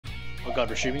Oh god,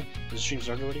 we're streaming? Is the stream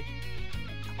started already?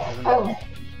 Oh.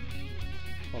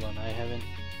 Hold on, I haven't...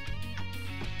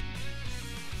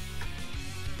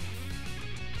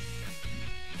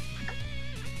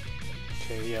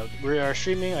 Okay, yeah, we are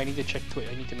streaming. I need to check Twitch.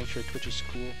 I need to make sure Twitch is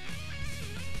cool.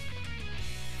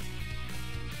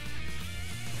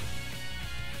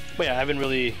 But yeah, I haven't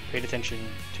really paid attention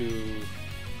to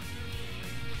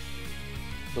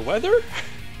the weather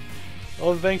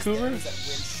of Vancouver,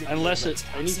 unless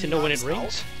I need to know when it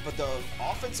rains. But the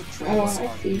offensive trends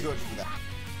are good for that.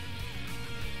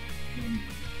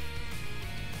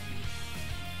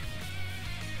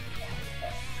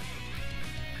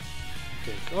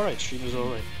 Okay, alright, stream is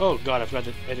alright. Oh god, I forgot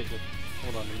to edit it.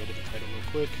 Hold on, let me edit the title real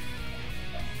quick.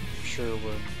 I'm sure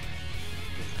we're...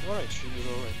 Alright, stream is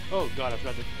alright. Oh god, I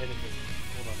forgot to edit it.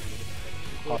 Hold on, let me edit the title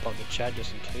real quick. Pop out the chat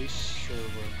just in case. Sure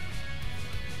we're...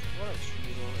 Alright, stream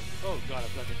is alright. Oh god, I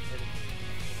forgot to edit it.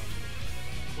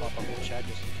 Hold on, pop out the chat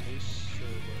just in case.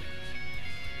 Sure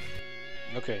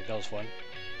we're... Okay, that was fun.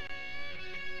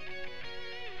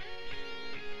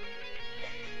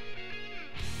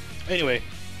 Anyway,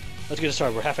 let's get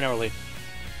started. We're half an hour late.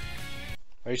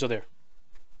 Are you still there?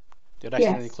 Did I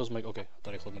accidentally close my... Okay, I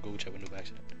thought I closed my Google Chat window by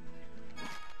accident.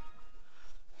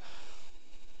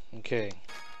 Okay.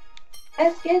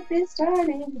 Let's get this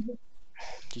started.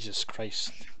 Jesus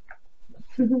Christ.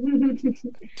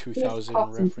 2000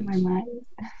 reference. My mind.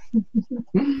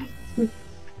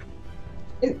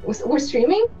 We're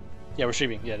streaming? Yeah, we're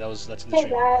streaming. Yeah, that's in the stream. Hey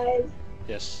guys.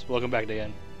 Yes, welcome back,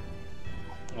 Dyane.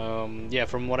 Yeah,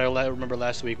 from what I remember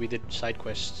last week, we did side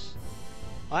quests.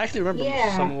 I actually remember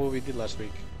some of what we did last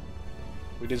week.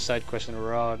 We did side quests and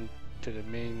we're on to the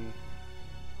main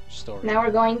story. Now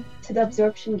we're going to the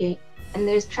absorption gate, and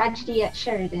there's tragedy at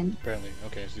Sheridan. Apparently.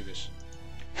 Okay, let's do this.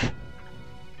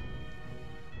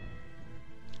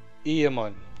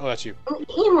 Iamon. Oh, that's you. Oh,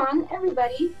 Iamon,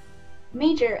 everybody.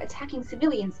 Major attacking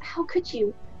civilians. How could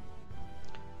you?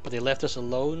 But they left us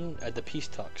alone at the peace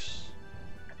talks.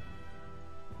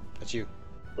 That's you.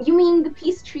 You mean the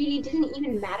peace treaty didn't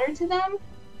even matter to them?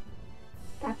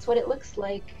 That's what it looks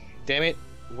like. Damn it.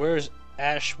 Where's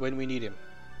Ash when we need him?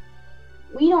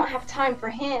 We don't have time for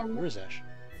him. Where's Ash?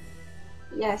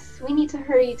 Yes, we need to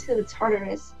hurry to the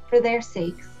Tartarus for their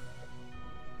sakes.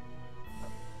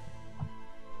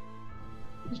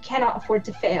 We cannot afford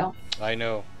to fail. I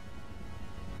know.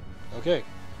 Okay.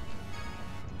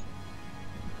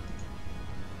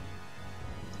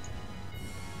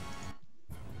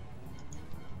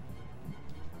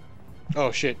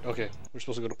 Oh shit, okay. We're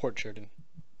supposed to go to Port Sheridan.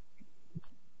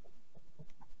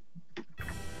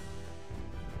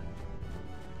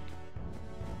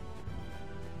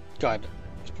 God,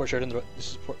 is Port Sheridan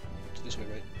this is Port... It's this way,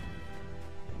 right?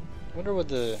 I wonder what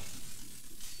the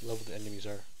level of the enemies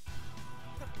are.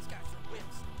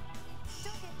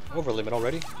 Over limit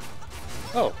already?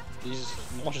 Oh, these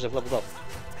monsters have leveled up.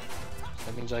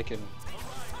 That means I can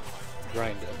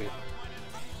grind a bit.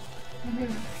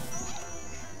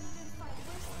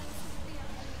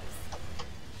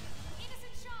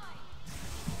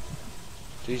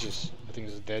 Jesus, I think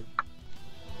this is dead.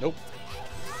 Nope.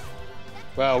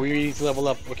 Wow, we need to level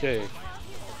up. Okay.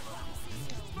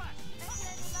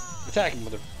 Attack him,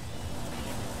 mother.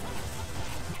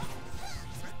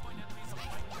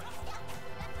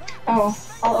 Oh,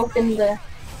 I'll open the...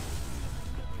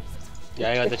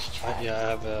 Yeah, I got the I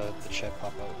have the chat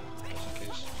pop out just in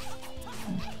case.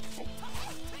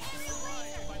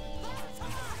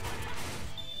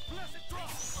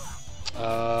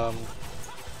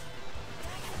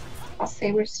 I'll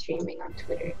say we're streaming on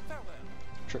Twitter.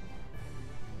 Sure.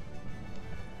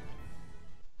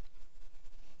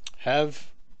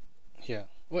 Yeah.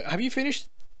 Wait, have you finished?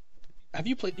 Have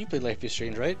you played? You played Life is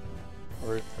Strange, right?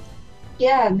 Or?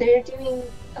 Yeah, they're doing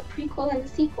a prequel and a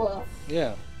sequel.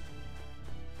 Yeah.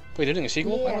 Wait, they're doing a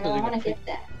sequel? Yeah, thought they were I doing want to get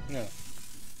that. Yeah.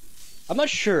 I'm not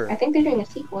sure. I think they're doing a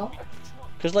sequel.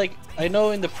 Cause like I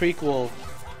know in the prequel.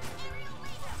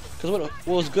 Cause what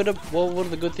was good? Well, one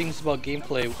of the good things about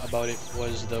gameplay about it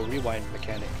was the rewind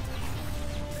mechanic,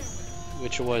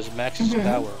 which was Max's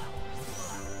power.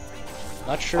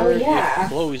 Not sure if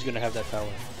Chloe's gonna have that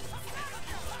power.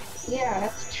 Yeah,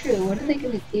 that's true. What are they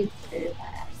gonna do for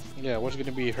that? Yeah, what's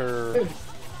gonna be her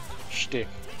shtick?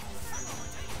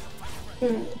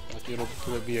 Like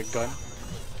will it be a gun?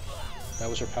 That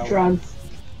was her power. Drugs.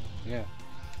 Yeah.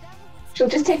 She'll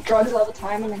just take drugs all the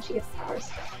time and then she gets powers.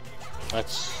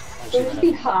 That's. She'll just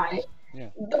be high. Yeah.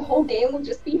 The whole game will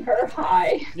just be her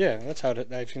high. Yeah, that's how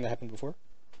I've seen that happen before.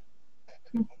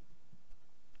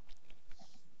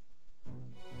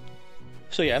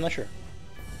 So yeah, I'm not sure.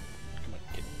 Come on,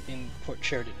 get in Port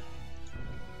Sheridan.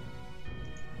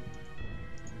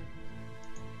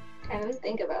 I didn't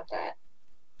think about that.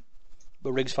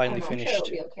 But Rig's finally I'm finished. sure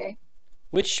it'll be okay.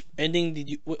 Which ending did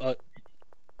you? Oh,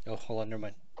 hold on, never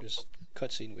mind. There's a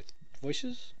cutscene with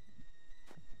voices.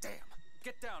 Damn!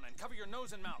 Get down and cover your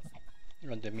nose and mouth.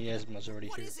 And the miasma's already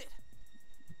What here. is it?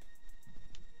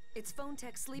 It's phone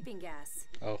tech sleeping gas.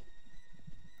 Oh.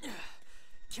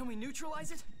 Can we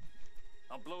neutralize it?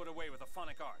 I'll blow it away with a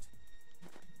phonic art.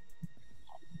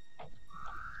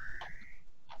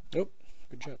 Nope.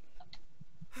 Good job.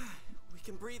 We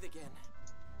can breathe again.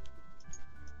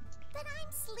 But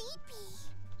I'm sleepy.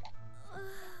 Oh,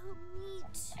 me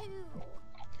too.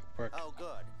 Work. Oh,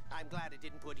 good. I'm glad it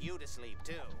didn't put you to sleep,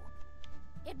 too.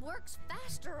 It works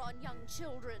faster on young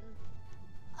children.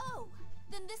 Oh,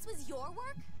 then this was your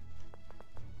work?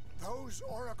 Those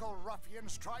Oracle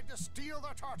ruffians tried to steal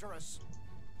the Tartarus.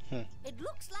 It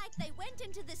looks like they went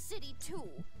into the city too.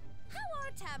 How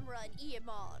are Tamara and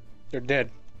Iamon? They're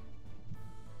dead.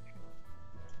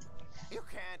 You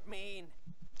can't mean...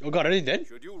 Oh god, are they dead?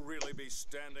 Should you really be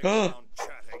standing around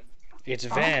chatting? It's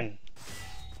Van.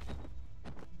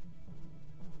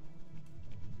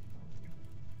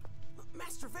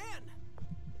 Master Van!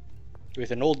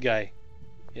 With an old guy.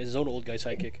 He has his own old guy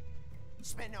sidekick.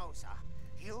 Spinoza,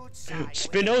 you'd side with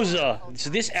Spinoza! the Oracle It's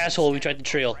this Tartarus asshole we instead tried to of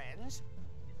trail. friends?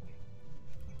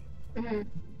 Mm-hmm.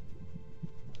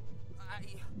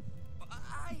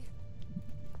 I...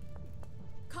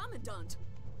 Commandant!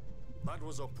 That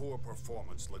was a poor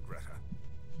performance, Legretta.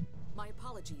 My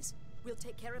apologies. We'll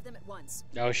take care of them at once.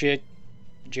 Oh shit.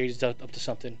 Jade's up to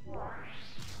something.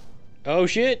 Oh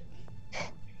shit!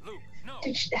 Luke, no!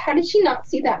 How did she not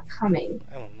see that coming?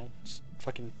 I don't know. It's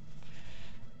fucking...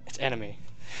 It's anime.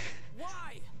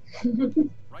 Why?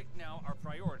 Right now, our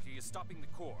priority is stopping the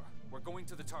core. We're going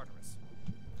to the Tartarus.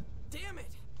 Damn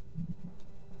it!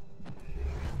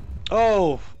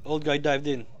 Oh! Old guy dived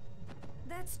in.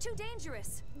 That's too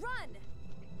dangerous. Run!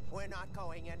 We're not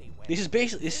going anywhere. This is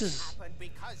basically... This happened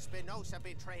because Spinoza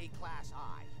betrayed Class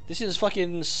I. is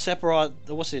fucking Sephiroth...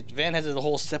 What's it? Van has the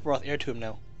whole Sephiroth heir to him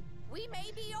now. We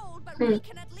may be old, but we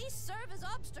can at least serve as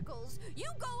obstacles. You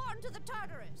go on to the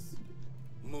Tartarus.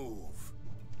 Move.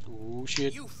 Oh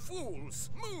shit. You fools!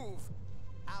 Move!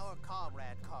 Our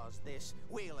comrade caused this.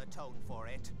 We'll atone for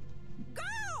it.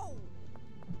 Go!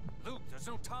 Luke, there's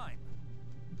no time.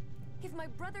 If my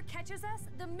brother catches us,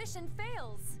 the mission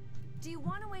fails. Do you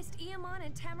want to waste Iamon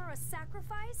and Tamara's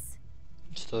sacrifice?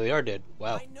 So they are dead.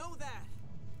 Wow. I know that.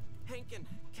 Hankin,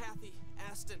 Kathy,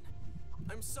 Aston,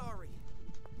 I'm sorry.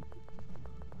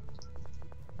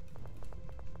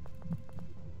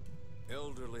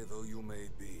 Elderly though you may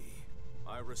be,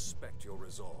 I respect your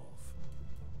resolve.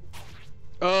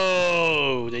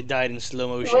 Oh! They died in slow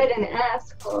motion. What an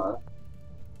asshole.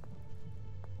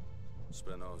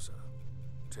 Spinoza,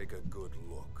 take a good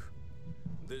look.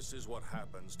 This is what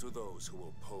happens to those who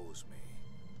oppose me.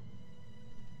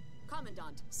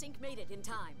 Commandant, Sync made it in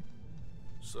time.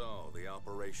 So, the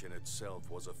operation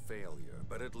itself was a failure,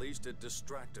 but at least it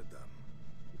distracted them.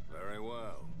 Very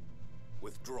well.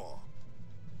 Withdraw.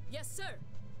 Yes, sir.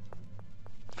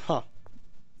 Huh.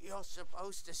 You're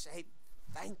supposed to say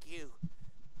thank you,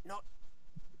 not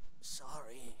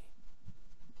sorry.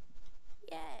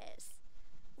 Yes.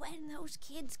 When those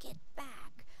kids get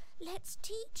back, let's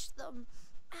teach them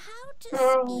how to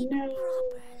speak properly.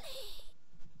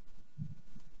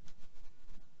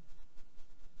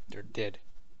 They're dead.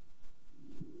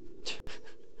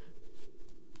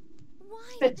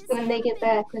 Why But did this when they get happen?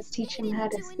 back, let's teach They them how to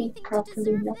didn't do speak anything properly. to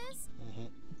deserve No. this.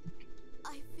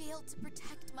 I failed to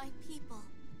protect my people.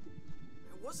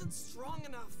 I wasn't strong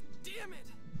enough. Damn it!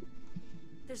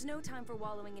 There's no time for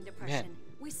wallowing in depression. Man.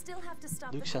 We still have to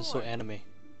stop Luke the sounds so core. anime.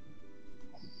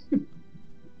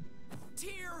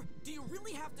 Tyr, do you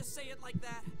really have to say it like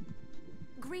that?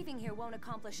 Grieving here won't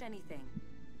accomplish anything.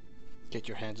 Get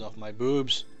your hands off my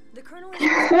boobs. The Colonel is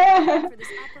responsible for this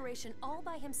operation all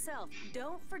by himself.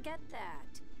 Don't forget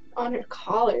that. On her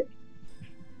collar.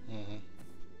 Mm-hmm.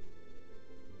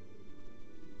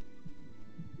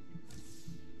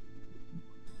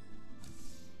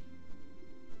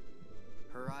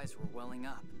 Her eyes were welling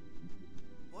up.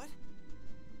 What?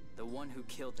 The one who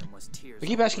killed them was Tyr's I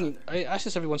keep own asking. brother. I ask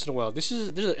this every once in a while. There's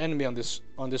an enemy on this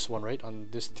one, right? On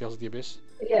this Tales of the Abyss.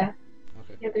 Yeah.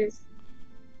 Okay. Yeah, there's.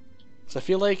 So I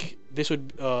feel like this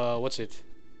would what's it?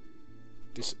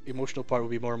 This emotional part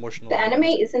would be more emotional. The anime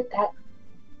isn't that.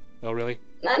 Oh really?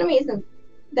 The anime isn't.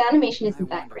 The animation I isn't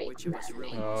that wonder great. which in of the us anime.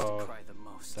 really needs Oh. to cry the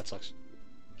most. That sucks.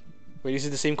 Wait, is it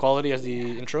the same quality as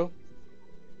the intro?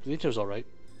 The intro's alright.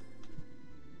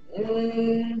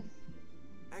 Mm,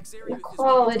 Axarius the is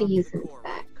quality ready to isn't talk to the core, that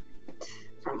right? great,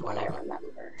 from what I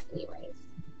remember. Anyways.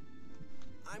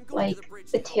 I'm going to Like, the bridge.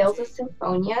 the Tales of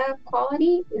Symphonia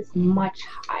quality is much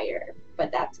higher,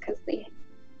 but that's because they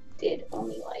did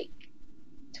only like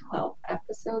 12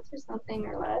 episodes or something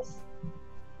or less.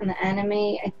 And the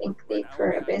anime, I think they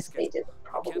for Abyss they did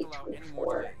probably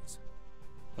 24.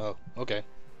 Oh, okay.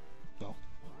 Well,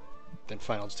 then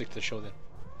fine. I'll stick to the show then.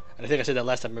 And I think I said that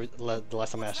last time. The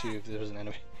last time I asked you if there was an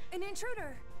anime. An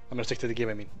intruder. I'm gonna stick to the game.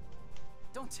 I mean.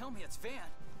 Don't tell me it's Van.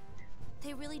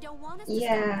 They really don't want us to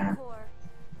Yeah. stop the core.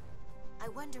 I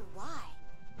wonder why.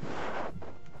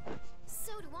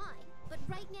 So do I. But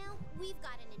right now, we've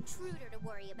got an intruder to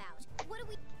worry about. What do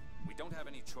we... We don't have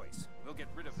any choice. We'll get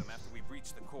rid of them after we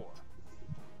breach the core.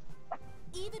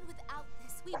 Even without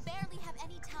this, we barely have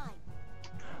any time.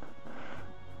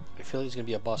 I feel like it's gonna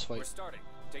be a boss We're fight. starting.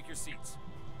 Take your seats.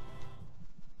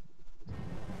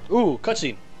 Ooh,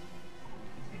 cutscene.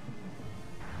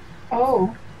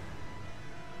 Oh,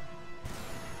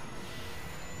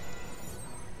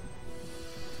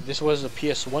 This was a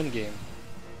PS1 game.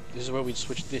 This is where we'd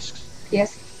switch discs.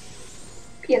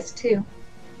 PS2.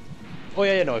 Oh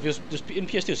yeah, no. If it was just in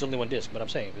PS2, it's only one disc. But I'm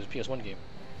saying if it was a PS1 game,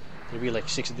 there'd be like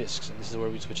 6 discs, and this is where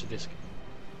we'd switch the disc.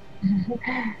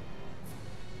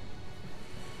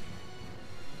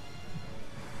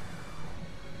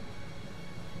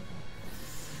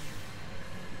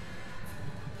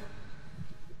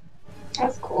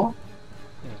 That's cool.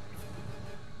 Yeah.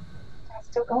 That's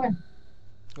still going.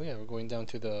 Oh yeah, we're going down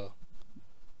to the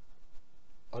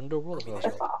underworld. Oh,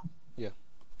 That's all. yeah.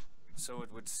 So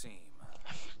it would seem.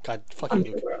 God fucking Luke.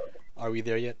 Underworld. Are we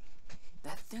there yet?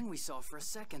 That thing we saw for a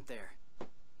second there.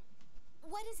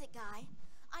 What is it, Guy?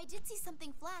 I did see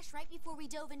something flash right before we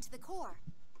dove into the core.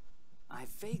 I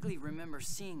vaguely remember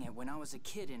seeing it when I was a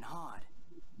kid in Hod.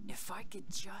 If I could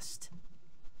just...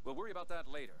 We'll worry about that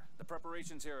later. The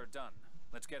preparations here are done.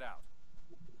 Let's get out.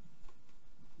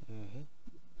 Mm-hmm.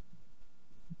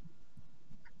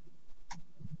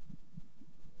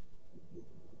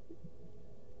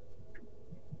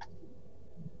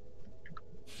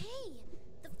 Hey,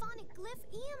 the phonic glyph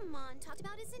Iamon talked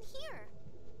about isn't here.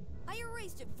 I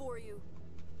erased it for you.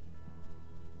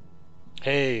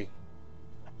 Hey.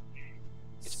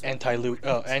 It's anti-Luke.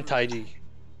 Oh, anti-G.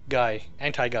 Guy.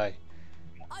 Anti-guy.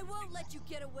 I won't let you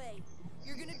get away.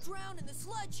 You're gonna drown in the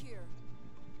sludge here.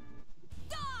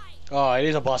 Die! Oh, it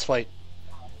is a boss fight.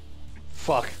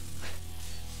 Fuck.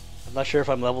 I'm not sure if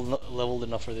I'm leveled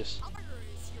enough for this. Honor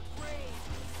is your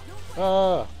grave.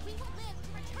 Ah. We will live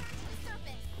to return to the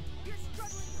surface. You're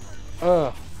struggling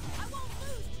hard. Ah. I won't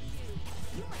lose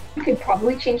to you. You could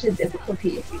probably change the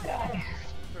difficulty if you die.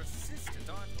 Persistent,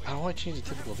 aren't we? I don't want to change the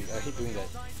difficulty. I hate doing that.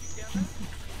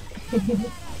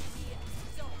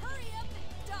 So hurry up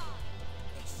and die.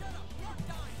 Hey, shut up. You're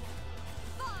dying.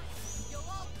 Fine. You'll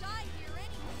all die here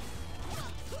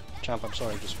anyway. Champ, I'm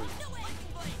sorry, just for... No lightning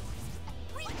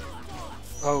blade.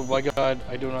 Reroll. Oh my god,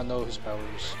 I do not know his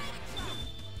powers.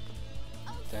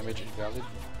 Damage invalid.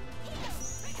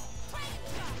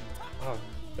 Oh,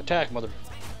 attack, mother.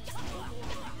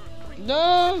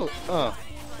 No! Ah,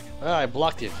 I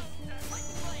blocked it.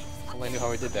 Only I knew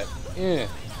how I did that. Yeah.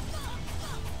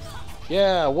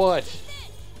 Yeah, what?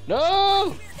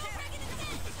 No!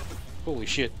 Holy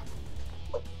shit.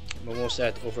 I'm almost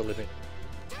at over limit.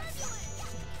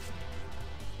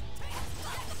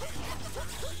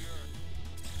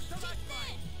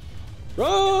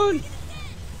 Run!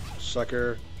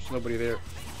 Sucker. There's nobody there.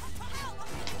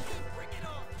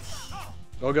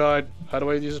 Oh god. How do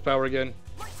I use this power again?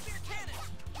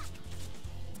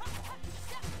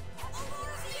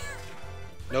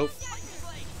 Nope.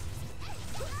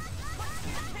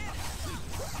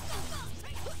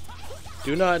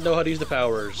 Do not know how to use the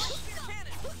powers.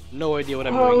 No idea what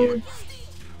I'm doing here.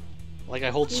 Like I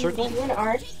hold circle, Do an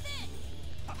arc.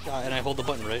 and I hold the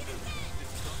button, right?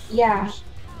 Yeah.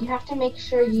 You have to make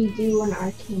sure you do an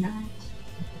arcane art.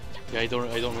 Yeah, I don't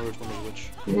remember which one is which.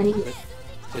 And then you,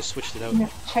 They switched it out. you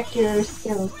have to check your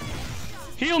skills.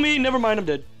 Heal me! Never mind, I'm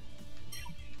dead.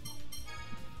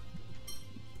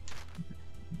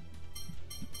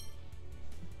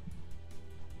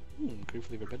 Grief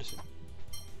Lever medicine.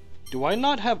 Do I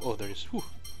not have... Oh, there it is. Whew.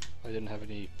 I didn't have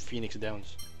any Phoenix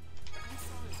Downs.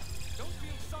 Don't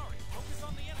feel sorry. Focus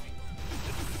on the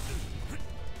enemy.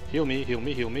 Heal me, heal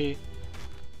me, heal me.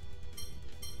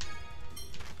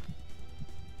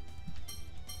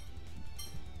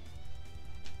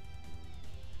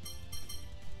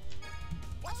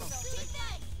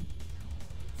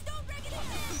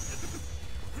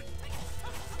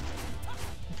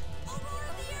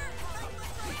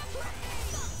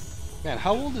 Man,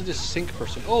 how old is this Sync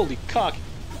person? Holy cock!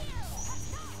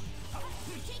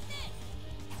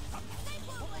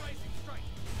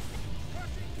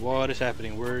 What is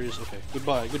happening? Where is... Okay,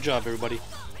 goodbye. Good job, everybody.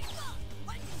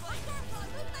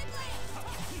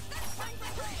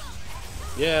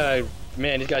 Yeah,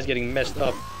 man, this guy's getting messed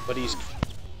up, but he's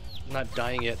not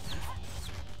dying yet.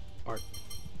 Art.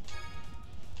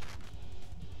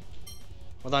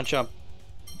 Hold on, chump.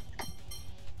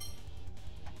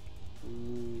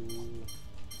 Ooh.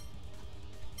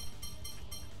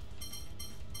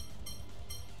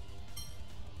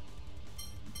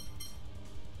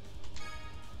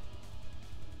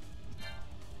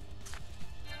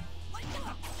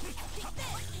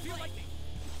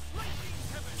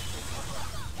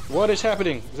 What is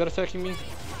happening? Is that affecting me?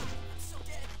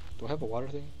 Do I have a water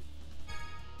thing?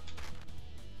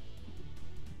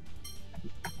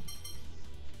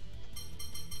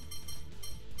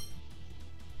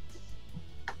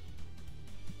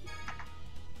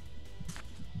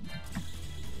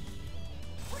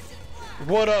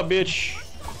 What up, bitch?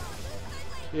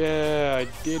 Yeah,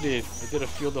 I did it. I did a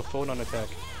field of phone on attack.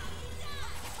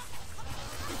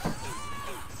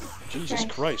 Jesus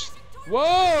Christ.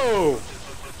 Whoa!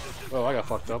 Oh, I got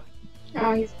fucked up.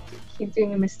 Oh, he's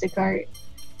doing a mystic art.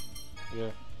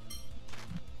 Yeah.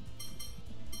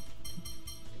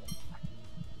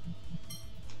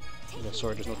 Yeah,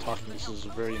 sorry, there's no talking. This is a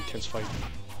very intense fight.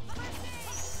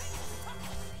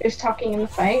 There's talking in the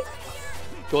fight?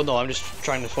 Well, no, I'm just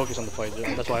trying to focus on the fight.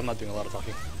 That's why I'm not doing a lot of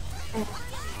talking.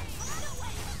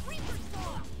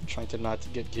 Trying to not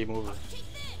get game over.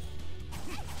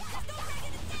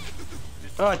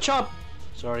 Chop!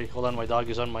 Sorry, hold on, my dog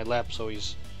is on my lap, so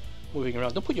he's moving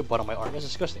around. Don't put your butt on my arm, that's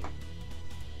disgusting.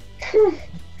 Here,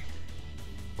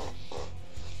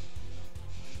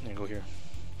 go here.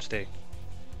 Stay.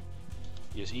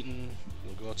 He has eaten.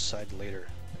 We'll go outside later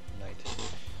at night.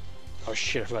 Oh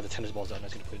shit, I forgot the tennis ball's out and I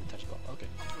was gonna play the tennis ball. Okay.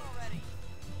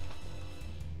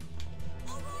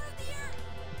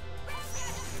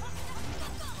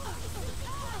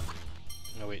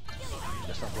 No, wait.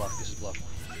 That's not block, this is block.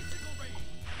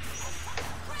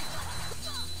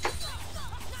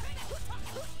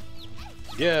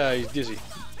 Yeah, he's dizzy.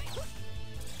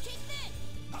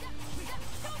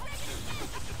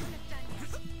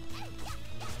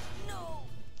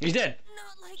 He's dead!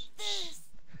 Not like this!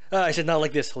 Ah, I said not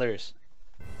like this, hilarious.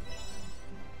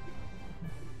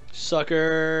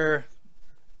 Sucker!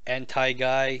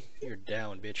 Anti-guy, you're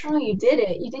down, bitch. Oh, you did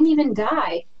it. You didn't even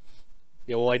die.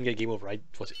 Yeah, well, I didn't get game over.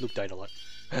 Luke died a lot.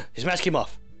 His mask came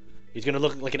off. He's gonna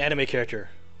look like an anime character,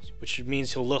 which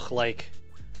means he'll look like...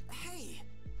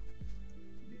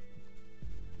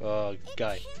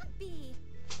 guy. It can't be.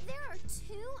 There are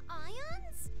 2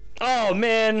 ions? Oh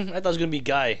man, I thought it was gonna be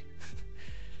Guy.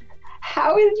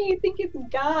 How did you think it's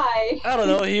Guy? I don't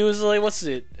know. He was like, what's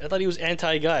it? I thought he was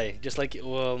anti-Guy, just like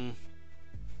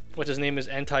what's his name is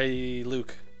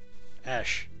anti-Luke,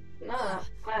 Ash. Nah,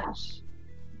 Ash.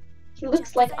 He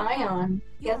looks like Ion.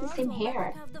 He has the same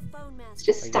hair. It's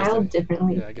just styled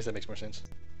differently. Yeah, I guess that makes more sense.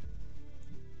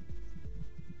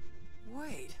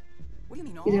 Wait, what do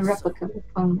you mean? He's a replica of the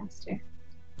Phone Master.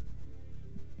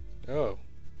 Oh,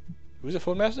 who's the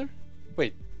Phone Master?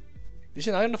 Wait, is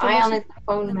it Ion the Phone Ion Master? is the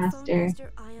Phone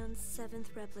Master. Ion's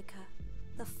 7th replica,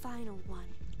 the final one.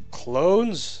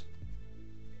 Clones?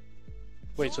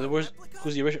 Wait, so where's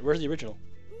the original?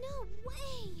 No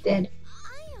way. Dead.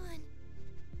 Ion.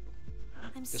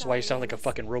 I'm That's sorry, why you sound like a Alice.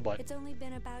 fucking robot. It's only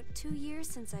been about 2 years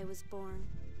since I was born.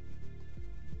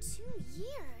 2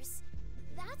 years?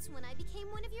 That's when I became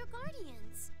one of your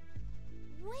guardians.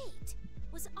 Wait,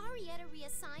 was Arietta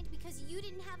reassigned because you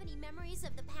didn't have any memories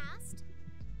of the past?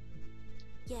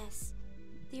 Yes,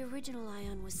 the original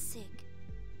Ion was sick,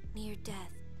 near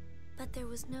death, but there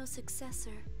was no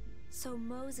successor, so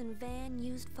Mose and Van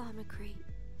used Famicree.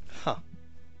 Huh.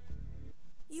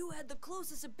 You had the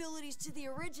closest abilities to the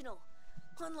original,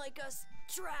 unlike us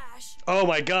trash. Oh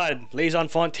my god, Les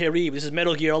Enfants Terribles. This is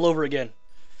Metal Gear all over again.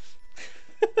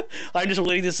 I'm just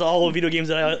relating this to all the video games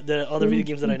the other video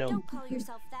games that I know. Don't call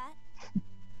yourself that.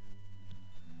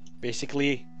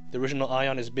 Basically, the original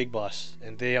Ion is Big Boss,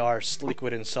 and they are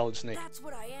Liquid and Solid Snake. That's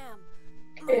what I am.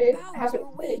 I My powers haven't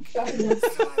were played weak, Guardians.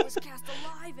 so I was cast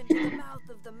alive into the mouth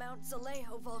of the Mount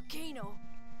Zalejo volcano.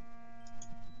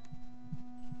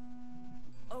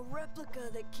 A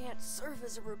replica that can't serve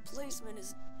as a replacement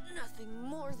is nothing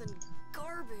more than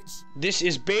garbage. This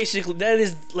is basically, that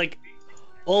is like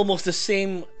almost the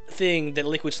same thing that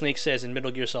Liquid Snake says in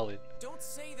Metal Gear Solid. Don't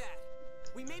say that.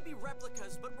 We may be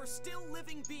replicas, but we're still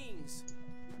living beings.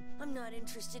 I'm not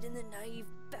interested in the naive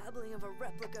babbling of a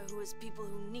replica who has people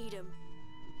who need him.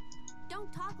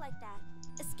 Don't talk like that.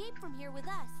 Escape from here with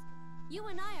us. You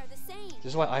and I are the same.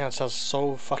 This is why Ion sounds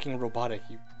so fucking robotic.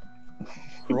 You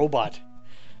robot.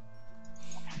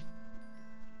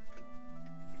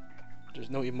 There's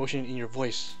no emotion in your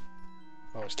voice.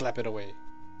 Oh, slap it away.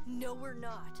 No, we're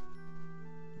not.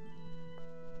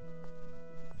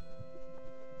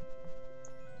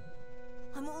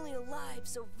 I'm only alive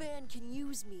so Van can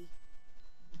use me.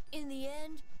 In the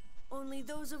end, only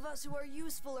those of us who are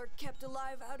useful are kept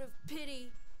alive out of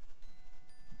pity.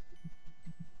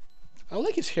 I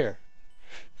like his hair.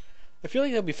 I feel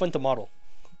like that'd be fun to model.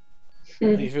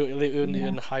 Like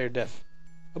in higher def.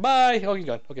 Bye! Oh, he's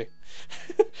gone. Okay.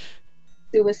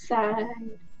 Suicide.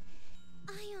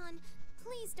 Ion,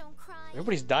 please don't cry.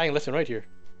 Everybody's dying left and right here.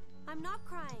 I'm not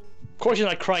crying. Of course you're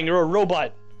not crying, you're a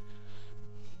robot!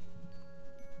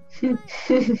 But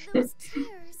those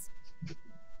tears.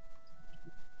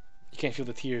 You can't feel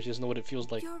the tears, he doesn't know what it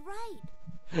feels like. You're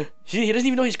right. See, he doesn't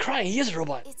even know he's crying, he is a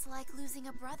robot! It's like losing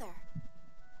a brother.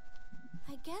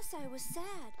 I guess I was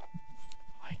sad.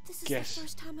 This is the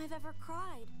first time I've ever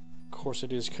cried. Of course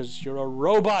it is, because you're a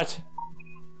robot!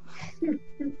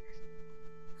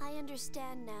 I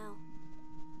understand now.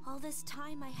 All this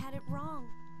time I had it wrong.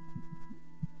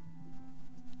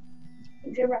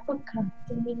 He's a replica.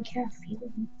 Didn't mean can't feel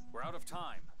him. We're out of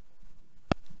time.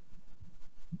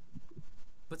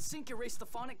 But Sync erased the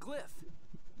phonic glyph.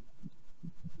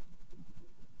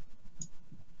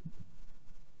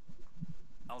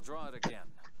 I'll draw it again.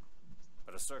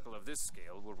 But a circle of this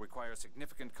scale will require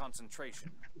significant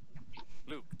concentration.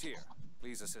 Luke, Tyr,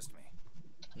 please assist me.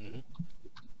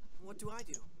 What do I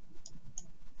do?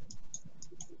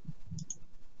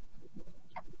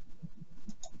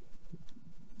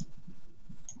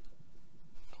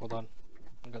 Hold on,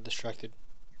 I got distracted.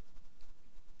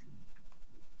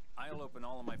 I'll open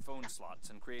all of my phone slots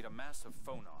and create a mass of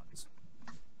phonons.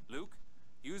 Luke,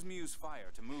 use Muse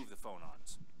Fire to move the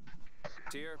phonons.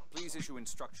 Tyr, please issue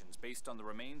instructions based on the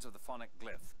remains of the phonic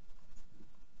glyph.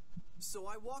 So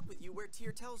I walk with you where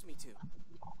Tyr tells me to.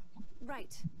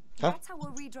 Right. Huh? That's how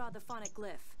we'll redraw the phonic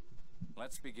glyph.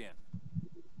 Let's begin.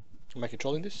 Am I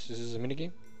controlling this? This is a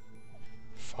minigame?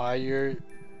 Fire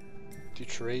to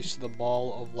trace the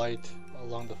ball of light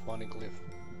along the phonic glyph.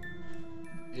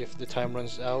 If the time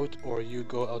runs out or you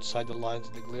go outside the lines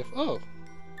of the glyph. Oh!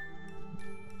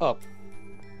 Up.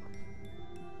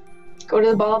 Go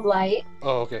to the ball of light.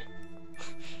 Oh, okay.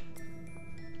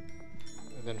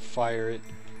 And then fire it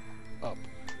up.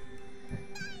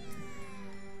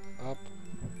 Up.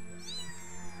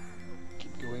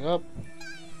 Keep going up.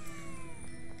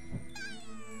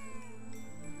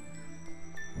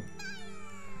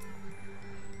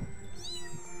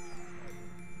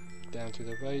 Down to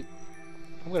the right.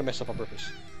 I'm gonna mess up on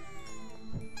purpose.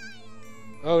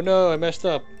 Oh no, I messed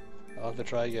up. I'll have to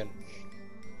try again.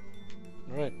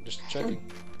 Alright, just checking.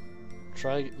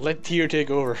 Let Tyr take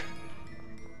over.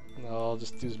 No, I'll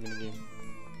just do this minigame.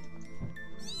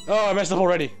 Oh, I messed up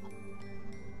already!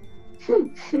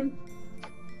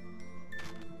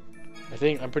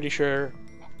 I'm pretty sure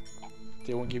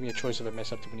they won't give me a choice if I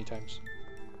mess up too many times.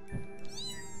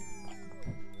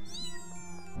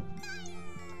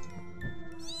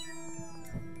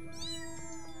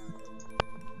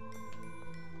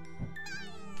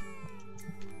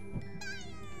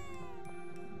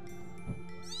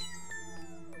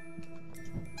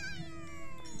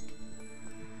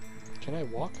 Can I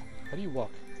walk? How do you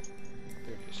walk?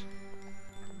 There it is.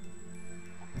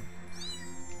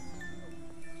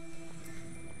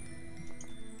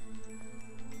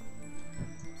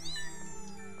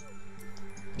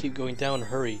 Keep going down,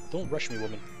 hurry. Don't rush me,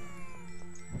 woman.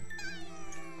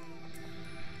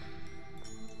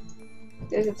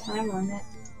 There's a time limit.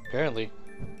 Apparently.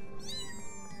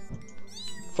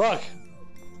 Fuck!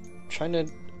 I'm trying to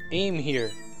aim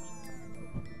here.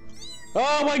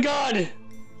 Oh my god!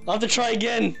 I'll have to try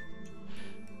again!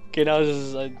 Okay, now this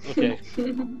is... okay.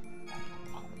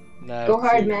 Now Go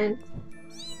hard, man.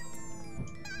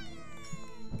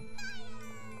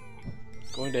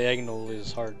 Going diagonal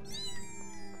is hard.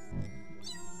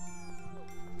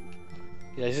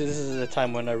 Yeah, this is a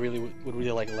time when I really would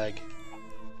really like lag.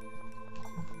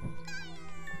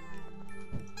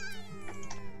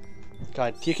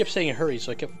 God, you kept saying hurry,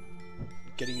 so I kept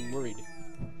getting worried.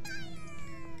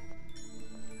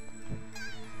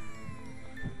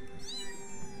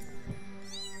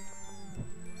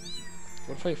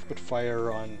 What if I put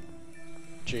fire on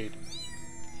Jade?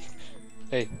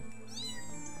 Hey,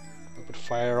 I put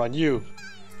fire on you.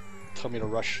 Tell me to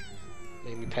rush.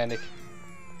 Make me panic.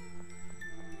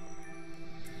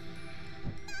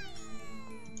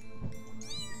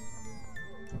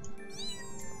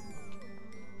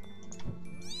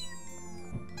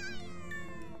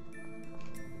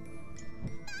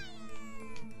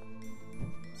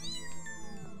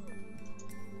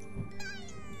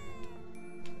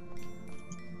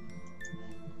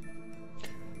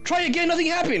 try again, nothing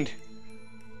happened!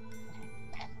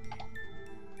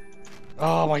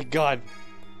 Oh my god.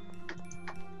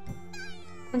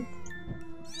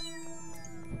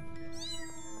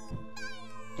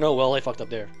 Oh well, I fucked up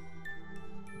there.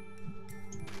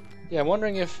 Yeah, I'm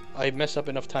wondering if I mess up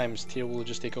enough times, Tia will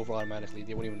just take over automatically.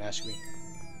 They won't even ask me.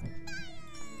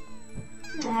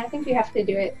 No, I think you have to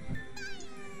do it.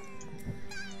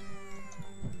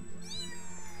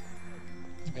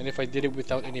 And if I did it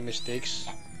without any mistakes,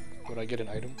 would I get an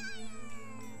item?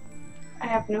 I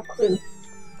have no clue.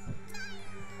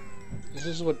 This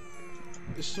is what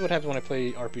happens when I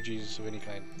play RPGs of any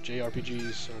kind.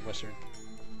 JRPGs or Western.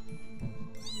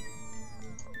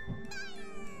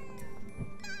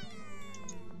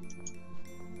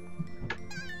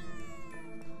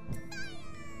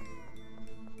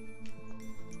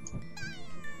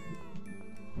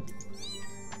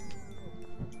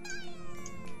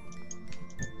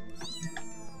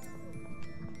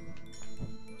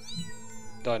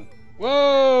 Done.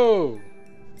 Whoa!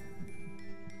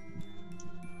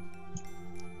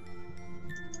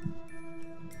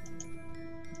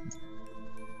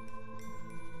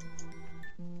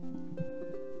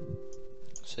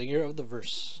 Singer of the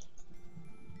verse.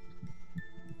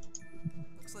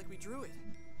 Looks like we drew it.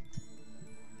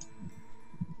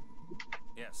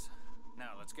 Yes.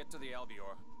 Now let's get to the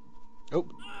Albior. Oh.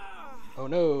 Oh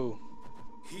no.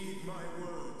 Heed my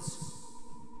words.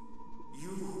 You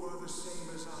who are the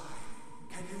same as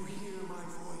I, can you hear my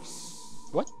voice?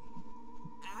 What?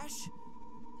 Ash?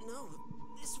 No,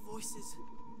 this voice is...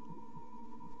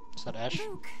 Is that Ash?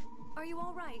 Luke, are you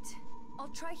all right? I'll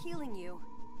try healing you.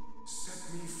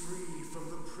 Set me free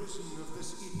from the prison of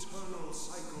this eternal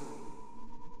cycle.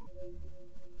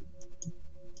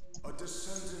 A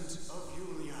descendant of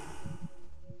Yulia.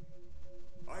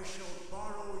 I shall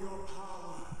borrow your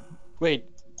power. Wait,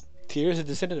 Tyr is a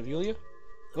descendant of Yulia?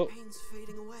 Oh. Pain's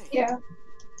fading away. Yeah.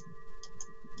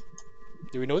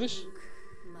 Do we know this? Luke,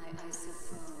 my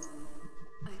isophone.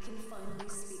 I can finally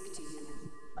speak to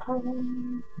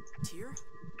you. Tyr?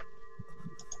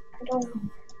 I don't know.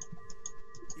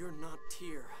 You're not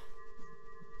Tyr.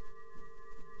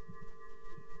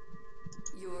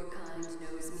 Your kind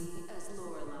knows me as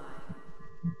Lorelei.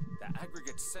 The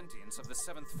aggregate sentience of the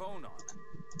seventh phonon.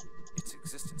 Its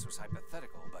existence was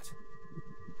hypothetical, but...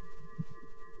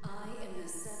 I am the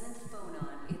seventh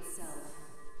phonon itself.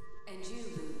 And you,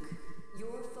 Luke,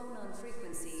 your phonon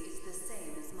frequency is the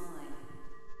same as mine.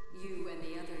 You and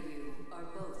the other you are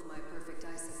both my perfect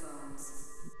isophones.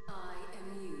 I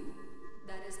am you.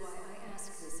 That is why I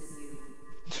ask this of you.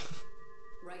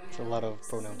 Right now, It's a lot of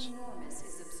pronouns. something enormous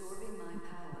is absorbing my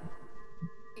power.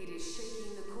 It is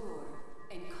shaking the core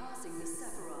and causing the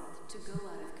Sephiroth to go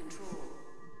out of control.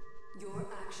 Your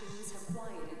actions have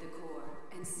quieted the core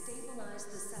and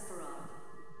stabilized the Sephiroth.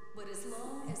 But as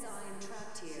long as I am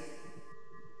trapped here...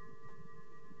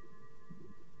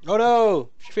 Oh no!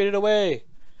 She faded away!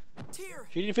 Tyr!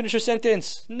 She didn't finish her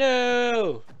sentence!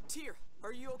 No! Tyr,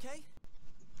 are you okay?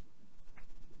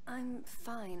 I'm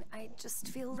fine. I just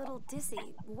feel a little dizzy.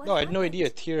 What No, I had no happened? idea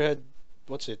Tyr had...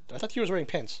 What's it? I thought Tyr was wearing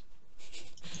pants.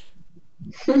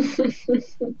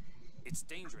 It's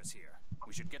dangerous here.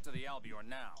 We should get to the Albior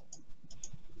now.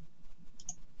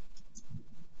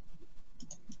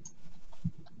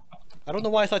 I don't know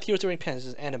why I thought Tyr was wearing pants.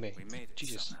 This is anime. We made it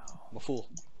Jesus. somehow. I'm a fool.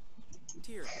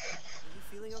 Tyr, are you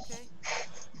feeling okay?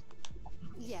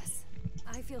 Yes,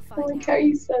 I feel I fine like now. how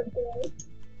you said that.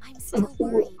 I'm still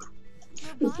worried.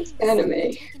 Your body It's was anime.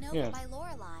 taken over Yeah. by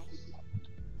Lorelei.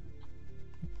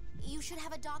 You should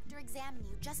have a doctor examine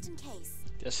you, just in case.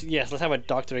 Yes, let's have a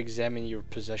doctor examine your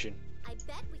possession. I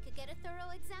bet we could get a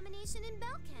thorough examination in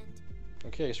Belkend.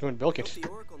 Okay, so we're in Hope Belkent. the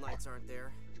Oracle Knights aren't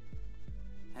there.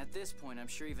 At this point, I'm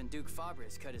sure even Duke Fabre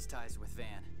has cut his ties with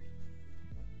Van.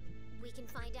 We can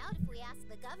find out if we ask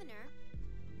the governor.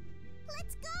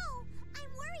 Let's go!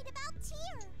 I'm worried about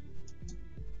Tyr.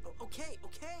 Oh, okay,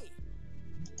 okay.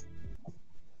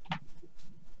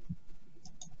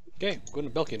 Okay, going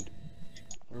to Belkend.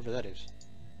 Wherever that is.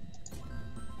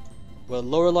 Well,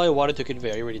 Lorelei wanted to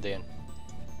convey. Are you ready, Dyane?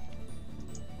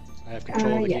 I have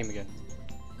control of the yes. game again.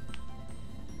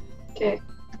 Okay.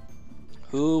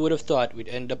 Who would have thought we'd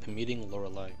end up meeting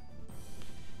Lorelei?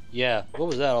 Yeah, what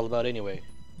was that all about anyway?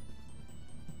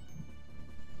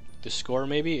 The score,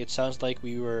 maybe? It sounds like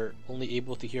we were only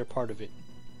able to hear part of it.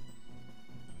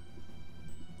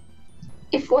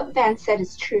 If what Van said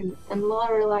is true, then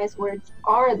Lorelei's words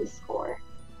are the score.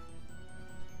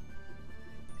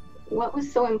 What was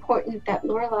so important that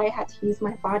Lorelei had to use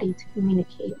my body to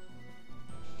communicate?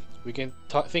 We can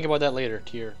think about that later,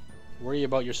 Tyr. Worry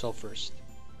about yourself first.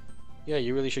 Yeah,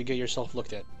 you really should get yourself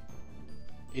looked at.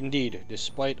 Indeed,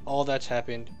 despite all that's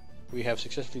happened, we have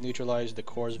successfully neutralized the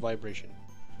core's vibration.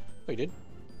 Oh, you did?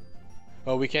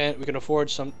 Oh, we can afford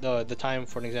the time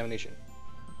for an examination.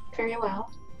 Very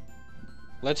well.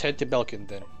 Let's head to Belkin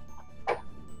then.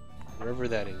 Wherever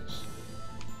that is.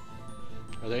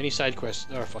 Are there any side quests?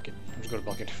 Oh, fuck it. I'm just going to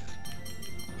Belkin.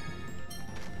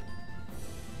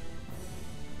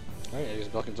 Alright, I guess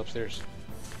Belkin's upstairs.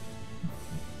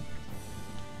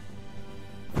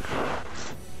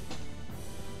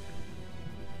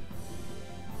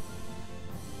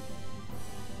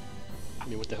 I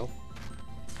mean, what the hell?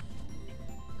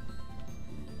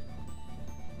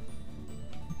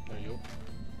 There you go.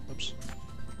 Oops.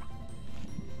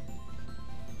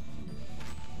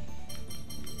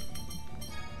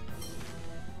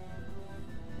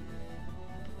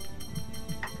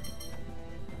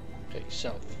 Okay,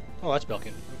 south. Oh, that's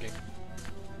Belkin. Okay.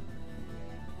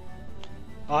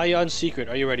 Ion's secret.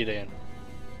 Are you ready, Dyane?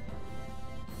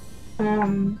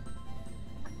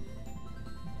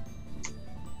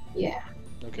 Yeah.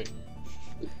 Okay.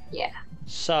 Yeah.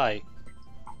 Sigh.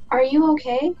 Are you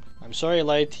okay? I'm sorry I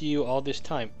lied to you all this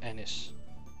time, Ennis.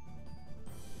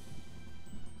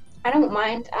 I don't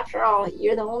mind. After all,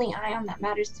 you're the only Ion that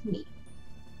matters to me.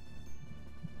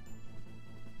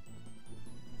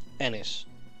 Ennis.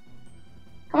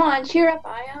 Come on, cheer up,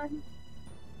 Ion.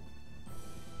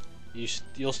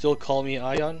 You'll still call me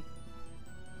Ion?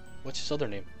 What's his other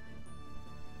name?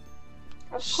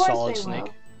 Of course Solid I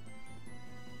Snake.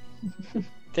 will.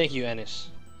 Thank you, Ennis.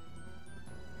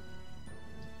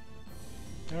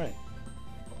 Alright.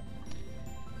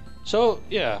 So,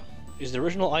 yeah. Is the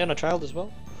original Ion a child as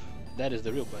well? That is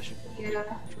the real question. Yeah.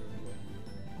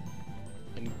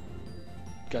 And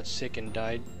got sick and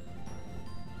died?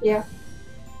 Yeah.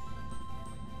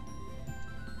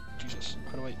 Jesus.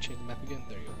 How do I change the map again?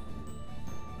 There you go.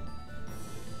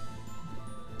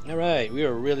 Alright, we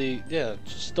are really... Yeah,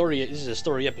 story. This is a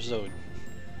story episode.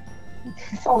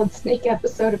 Solid Snake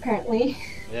episode, apparently.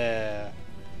 Yeah.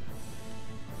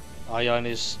 Ion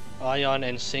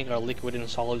and Sync are Liquid and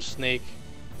Solid Snake.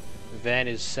 Van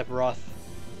is Sephiroth.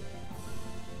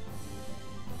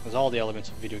 There's all the elements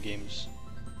of video games.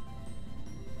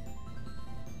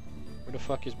 Where the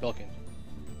fuck is Belkin?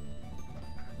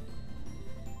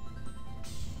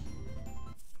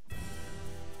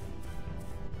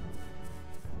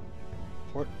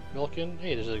 Port Belkin?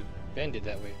 Hey, there's a bandit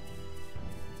that way.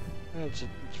 Let's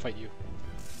fight you.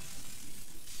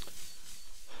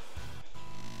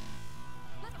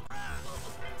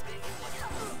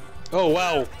 Oh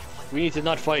wow! We need to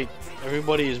not fight.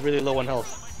 Everybody is really low on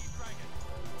health.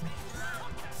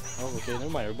 Oh, okay, never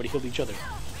mind. Everybody healed each other.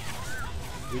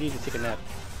 We need to take a nap.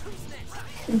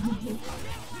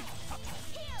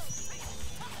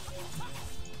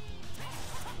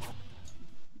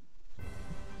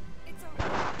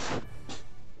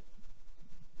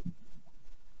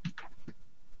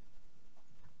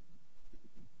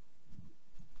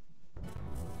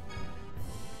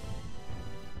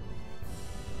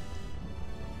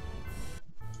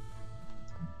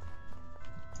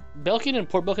 Belkin and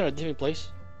Port Belkin are a different place.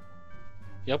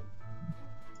 Yep.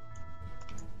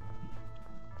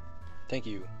 Thank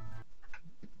you.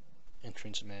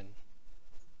 Entrance man.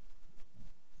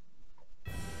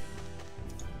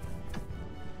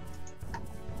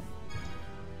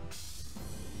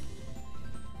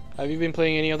 Have you been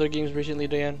playing any other games recently,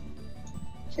 Dyane?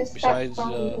 Just besides that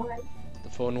phone one. the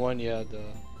phone one, yeah, the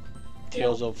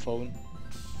Tales of Phone.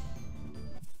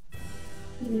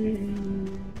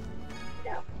 No.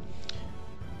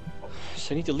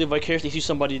 So I need to live vicariously through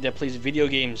somebody that plays video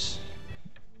games.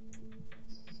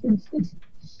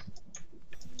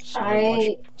 So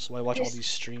I watch all these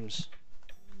streams.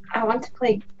 I want to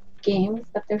play games,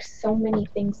 but there's so many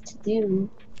things to do.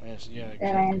 Yes, yeah,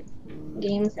 that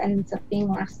games ends up being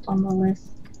last on the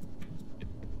list.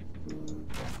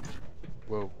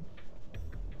 Whoa.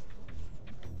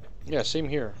 Yeah, same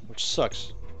here, which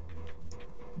sucks.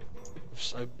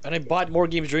 And I bought more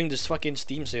games during this fucking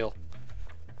Steam sale.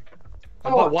 I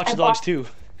bought Watch Dogs too.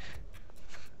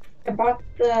 I bought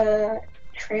the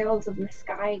Trails of the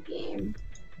Sky game.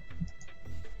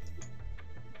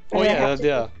 Oh yeah,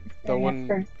 yeah, the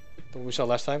one we saw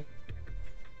last time.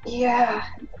 Yeah,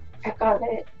 I got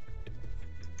it.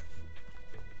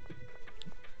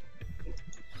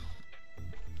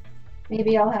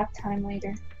 Maybe I'll have time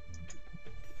later.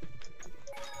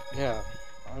 Yeah,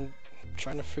 I'm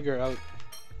trying to figure out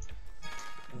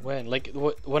when. Like,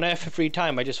 when I have free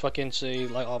time, I just fucking say,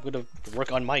 like, oh, I'm gonna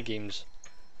work on my games.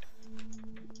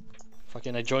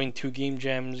 Fucking, I joined 2 game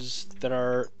jams that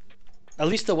are... At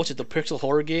least the, the Pixel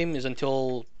Horror game is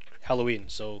until Halloween,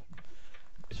 so...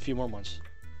 It's a few more months.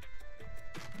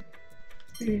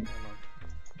 Hmm.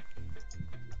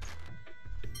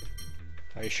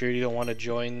 Are you sure you don't want to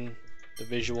join the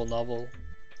visual novel?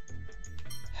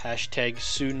 Hashtag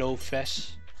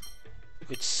SunoFest.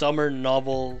 It's Summer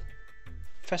Novel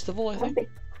Festival, I think.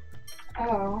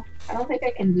 Oh, I don't think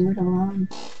I can do it alone.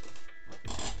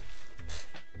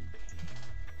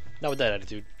 Not with that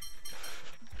attitude.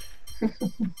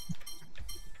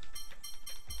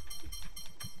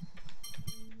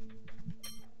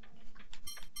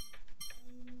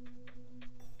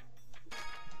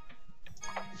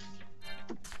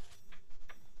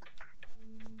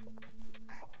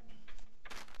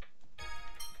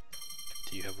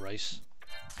 Do you have rice?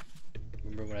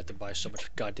 Remember when I had to buy so much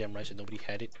goddamn rice and nobody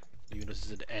had it? Even though this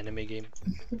is an anime game?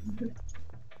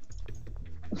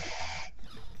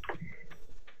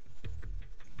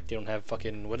 They don't have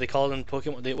fucking... What do they call it in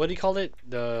Pokemon? What do you call it?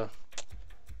 What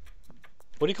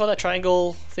do you call that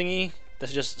triangle thingy?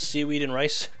 That's just seaweed and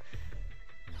rice?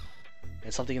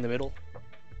 And something in the middle?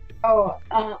 Oh,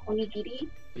 onigiri?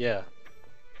 Yeah.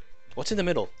 What's in the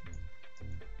middle?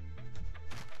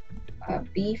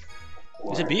 Beef.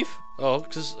 Is it beef? Oh,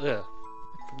 because, yeah.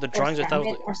 From the drawings I thought it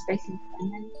was like... Or spicy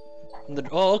salmon.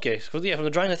 Oh, okay. So, yeah, from the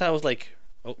drawings I thought it was like...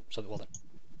 Oh, something, well then.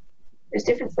 There's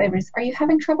different flavors. Are you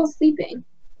having trouble sleeping?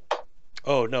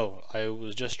 Oh, no. I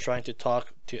was just trying to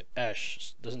talk to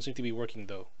Ash. Doesn't seem to be working,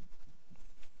 though.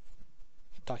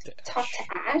 Talk to Ash. Talk to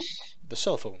Ash? The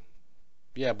cell phone.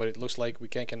 Yeah, but it looks like we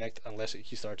can't connect unless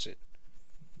he starts it.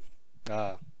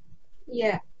 Ah.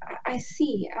 Yeah, I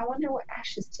see. I wonder what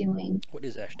Ash is doing. What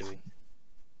is Ash doing?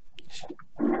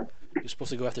 You're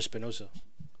supposed to go after Spinoza.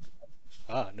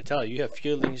 Ah, Natalia, you have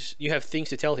feelings. You have things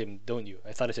to tell him, don't you?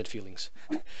 I thought I said feelings.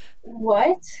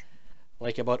 What?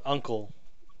 Like about Uncle,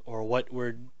 or what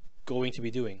we're going to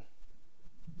be doing.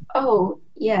 Oh,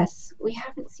 yes. We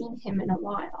haven't seen him in a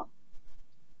while.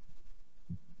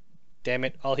 Damn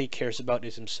it, all he cares about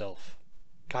is himself.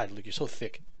 God, Luke, you're so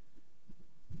thick.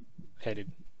 Okay,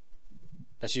 dude.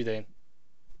 That's you, Dyane.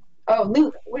 Oh,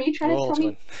 Luke, what are you trying to tell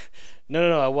me?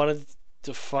 No, I wanted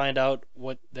to find out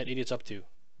what that idiot's up to.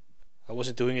 I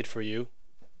wasn't doing it for you.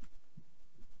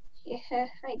 Yeah,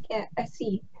 I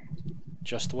see.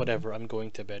 Just whatever, I'm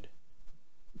going to bed.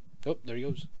 Oh, there he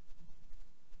goes.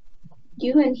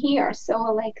 You and he are so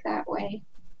alike that way.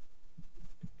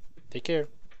 Take care.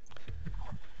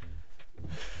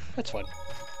 That's fun.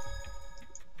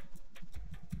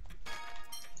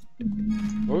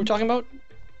 What were we talking about?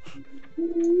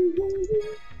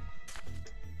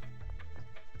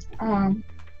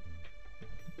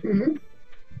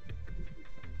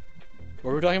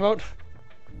 What were we talking about?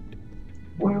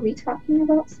 Were we talking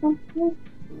about something?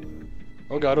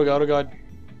 Oh god, oh god, oh god.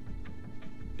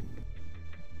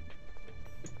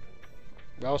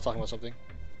 I was talking about something.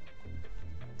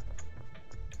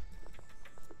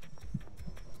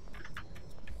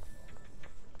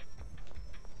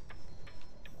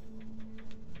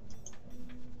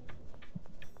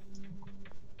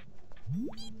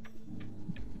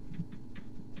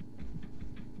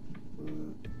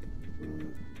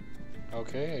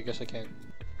 Okay, I guess I can't.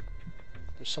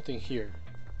 There's something here.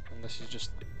 Unless he's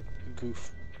just a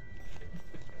goof.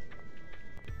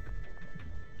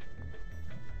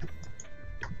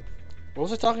 What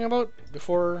was I talking about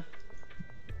before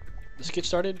the skit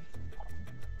started?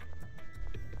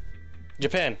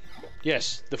 Japan.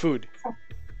 Yes, the food.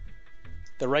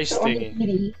 The rice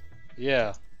thingy.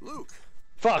 Yeah. Luke.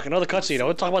 Fuck, another cutscene. I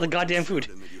want to talk about the goddamn food.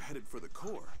 You headed for the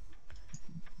core.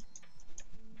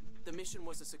 The mission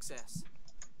was a success.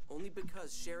 Only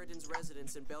because Sheridan's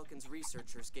residents and Belkin's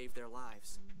researchers gave their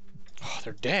lives. Oh,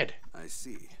 they're dead. I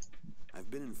see. I've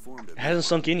been informed of it hasn't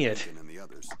sunk in yet. And the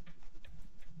others.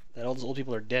 That all those old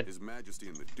people are dead. His Majesty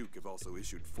and the Duke have also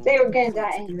issued they were gonna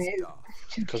die anyways.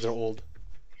 Because they're old.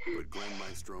 But Glen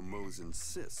Maestro Mose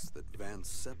insists that Vance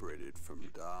separated from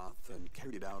Darth and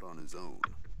carried it out on his own.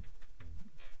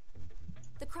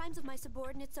 The crimes of my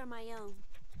subordinates are my own.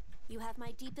 You have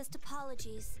my deepest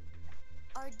apologies.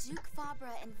 Are Duke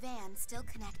Fabra and Van still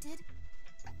connected?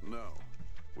 No.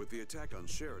 With the attack on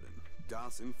Sheridan,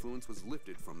 Darth's influence was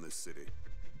lifted from this city.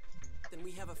 Then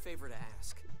we have a favor to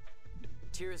ask.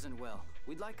 Tyr isn't well.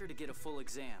 We'd like her to get a full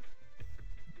exam.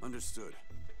 Understood.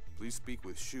 Please speak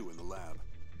with Shu in the lab.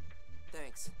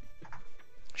 Thanks.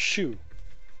 Shu.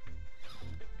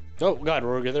 Oh god,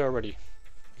 we're there already.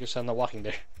 I guess I'm not walking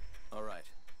there. Alright.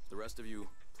 The rest of you,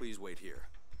 please wait here.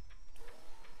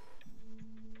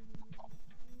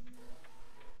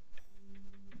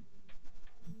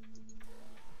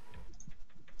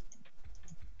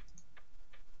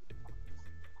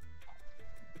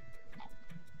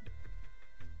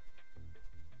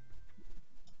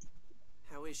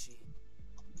 How is she?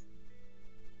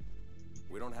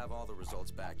 don't have all the results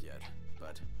back yet,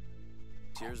 but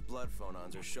Tyr's blood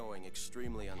phonons are showing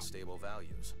extremely unstable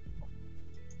values.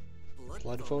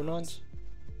 Blood phonons?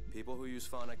 People who use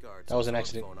phonic arts That was an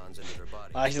absorb accident. phonons into their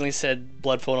bodies. I accidentally said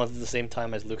blood phonons at the same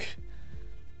time as Luke.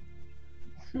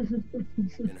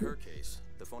 In her case,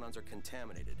 the phonons are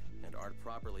contaminated and aren't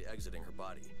properly exiting her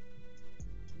body.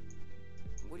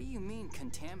 What do you mean,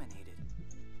 contaminated?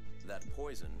 That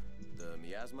poison, the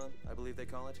miasma, I believe they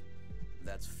call it,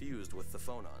 that's fused with the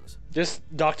phonons. This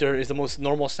doctor is the most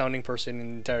normal sounding person in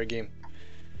the entire game.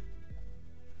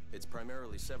 It's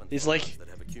primarily 7th He's phonons like, that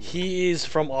have accumulated. he is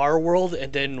from our world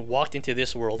and then walked into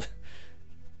this world.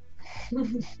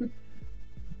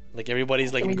 Like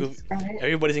everybody's like in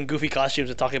everybody's in goofy costumes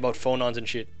and talking about phonons and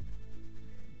shit.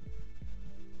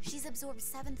 She's absorbed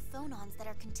 7th phonons that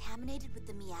are contaminated with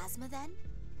the miasma then?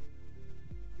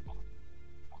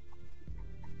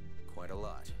 Quite a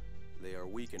lot. They are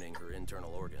weakening her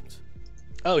internal organs.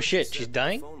 Oh shit, Instead, she's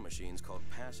dying? Phone machines called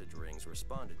passage rings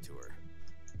responded to her.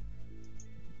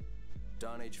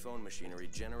 Dawn Age phone machinery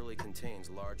generally contains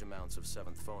large amounts of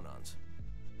 7th phonons.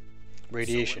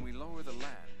 Radiation. So when we lower the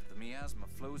land, the miasma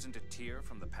flows into Tyr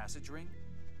from the passage ring?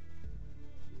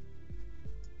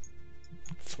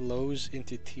 Flows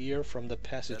into Tyr from the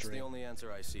passage That's ring. the only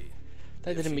answer I see.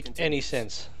 That If didn't she make any continues,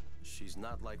 sense. She's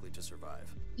not likely to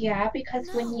survive. Yeah, because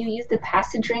when you use the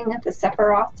passage ring at the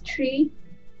Sephiroth tree,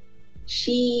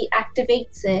 she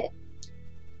activates it.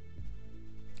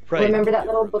 Right. Remember that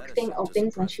little book thing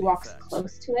opens when she walks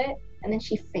close to it, and then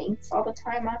she faints all the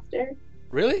time after?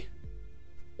 Really?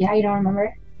 Yeah, you don't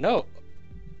remember? No.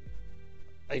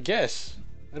 I guess.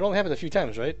 It only happened a few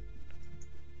times, right?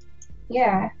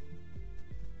 Yeah.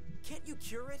 Can't you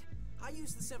cure it? I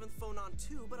use the 7th phonon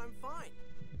too, but I'm fine.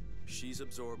 She's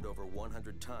absorbed over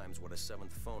 100 times what a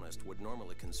 7th phonist would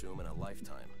normally consume in a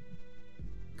lifetime.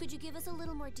 Could you give us a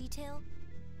little more detail?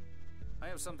 I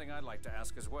have something I'd like to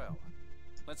ask as well.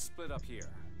 Let's split up here.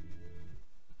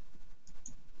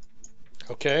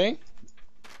 Okay.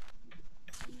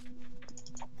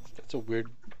 That's a weird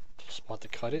spot to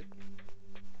cut it.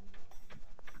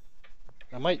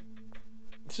 I might...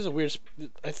 This is a weird...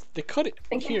 They cut it I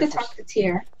think here. you have to talk to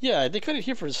Tyr. Yeah, they cut it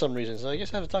here for some reason, so I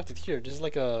guess I have to talk to Tyr. This is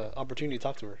like a opportunity to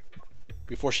talk to her.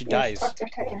 Before she dies. Talk to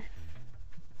Tyr.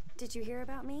 Did you hear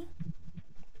about me?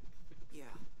 Yeah.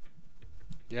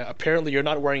 Yeah, apparently you're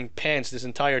not wearing pants this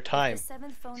entire time. The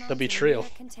 7th phonons The betrayal. are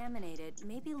contaminated.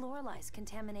 Maybe Lorelai's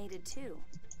contaminated too.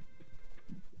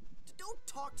 Don't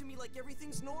talk to me like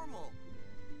everything's normal.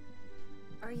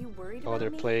 Are you worried Oh, about they're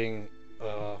me? playing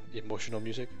emotional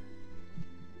music.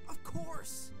 Of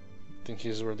course. I think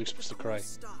here's where Luke's supposed to cry.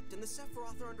 Stopped and the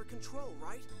Sephiroth are under control,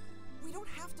 right? We don't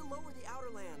have to lower the outer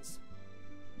lands.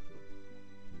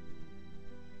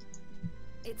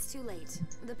 It's too late.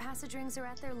 The passage rings are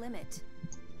at their limit.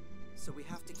 So we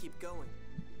have to keep going.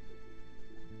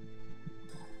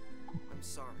 I'm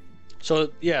sorry.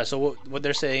 So yeah, so what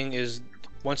they're saying is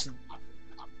once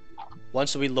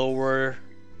we lower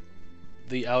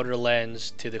the outer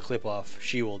lands to the clip off,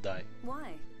 she will die.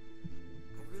 Why?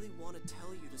 I really want to tell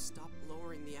you to stop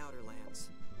lowering the outer lands.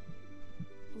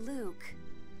 Luke.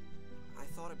 I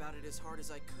thought about it as hard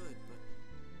as I could, but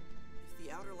if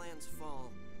the outer lands fall,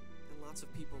 then lots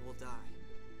of people will die.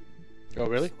 Oh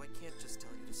really? So I can't just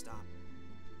tell you to stop.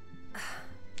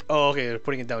 Oh okay, they're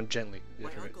putting it down gently. My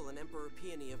That's right. uncle and Emperor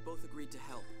Peony have both agreed to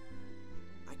help.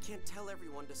 I can't tell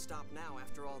everyone to stop now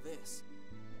after all this.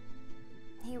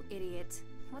 You idiot.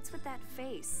 What's with that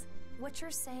face? What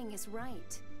you're saying is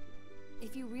right.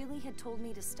 If you really had told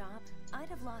me to stop, I'd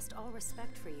have lost all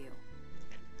respect for you.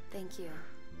 Thank you.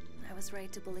 I was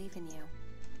right to believe in you.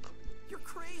 You're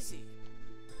crazy.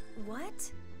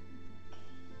 What?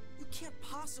 You can't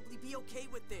possibly be okay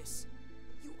with this.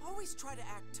 You always try to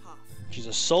act tough. She's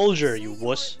a soldier, Say you were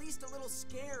wuss. at least a little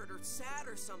scared or sad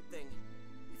or something.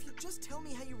 If you just tell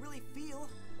me how you really feel.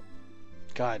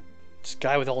 God, this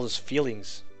guy with all his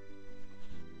feelings.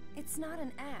 It's not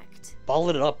an act. Bottle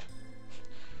it up.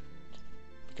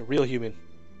 Like a real human.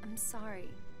 I'm sorry.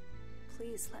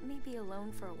 Please let me be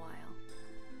alone for a while.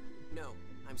 No,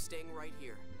 I'm staying right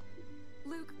here.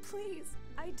 Luke, please.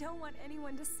 I don't want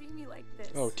anyone to see me like this.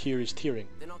 Oh, Tyr is tearing.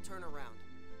 Then I'll turn around.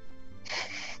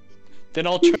 Then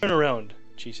I'll turn around.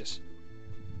 Jesus.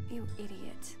 You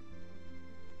idiot.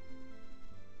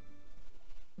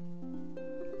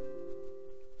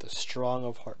 The Strong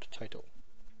of Heart title.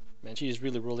 Man, she is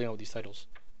really rolling out with these titles.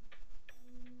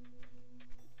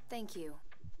 Thank you.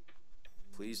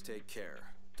 Please take care.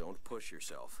 Don't push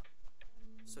yourself.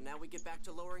 So now we get back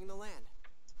to lowering the land.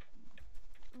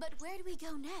 But where do we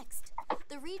go next?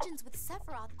 The regions with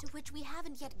Sephiroth to which we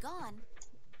haven't yet gone.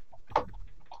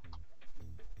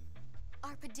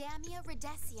 Arpidamia,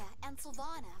 Rhodesia, and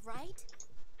Sylvana, right?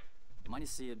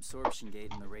 Minus the absorption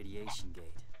gate and the radiation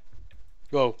gate.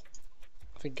 Whoa.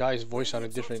 I think Guy's voice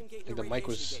sounded different. Like the mic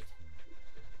was...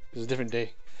 It was a different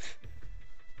day.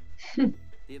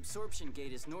 The absorption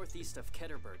gate is northeast of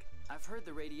Ketterberg. I've heard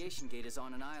the radiation gate is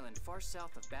on an island far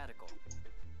south of Batical.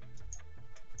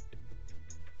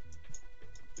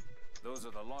 Those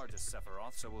are the largest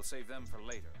Sephiroth, so we'll save them for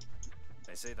later.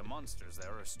 They say the monsters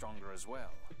there are stronger as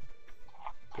well.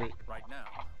 Great. Right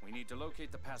now, we need to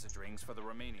locate the passage rings for the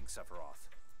remaining Sephiroth.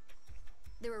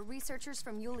 There are researchers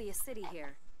from Yulia City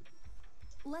here.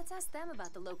 Let's ask them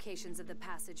about the locations of the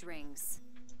passage rings.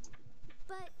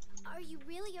 But are you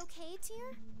really okay,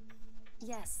 Tyr?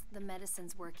 Yes, the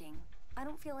medicine's working. I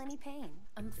don't feel any pain.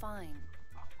 I'm fine.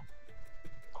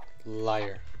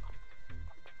 Liar.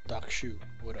 Doc Shu,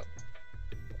 what up?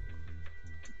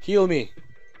 Heal me!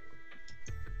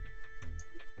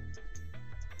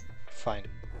 Fine.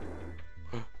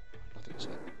 Nothing to say.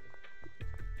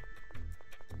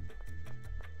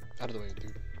 Out of the way,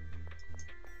 dude.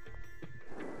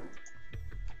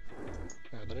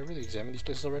 Did I really examine these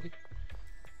places already?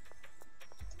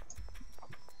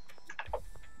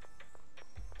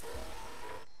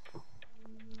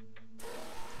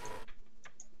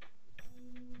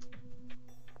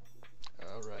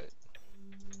 Alright.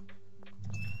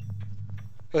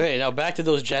 Okay, now back to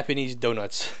those Japanese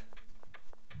donuts.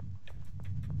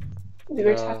 We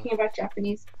were talking about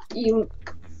Japanese.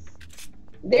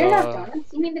 They're not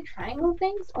donuts. You mean the triangle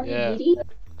things? Onigiri? Yeah.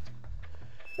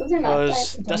 Those are not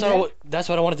donuts. That's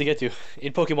what I wanted to get to.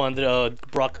 In Pokemon,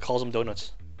 Brock calls them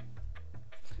donuts.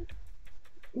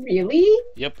 Really?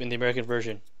 Yep, in the American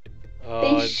version.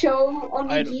 They show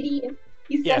onigiri and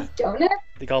he says donut?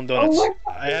 They call them donuts. Oh,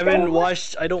 I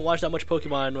don't watch that much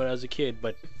Pokemon when I was a kid,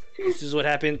 but this is what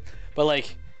happened. But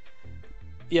like,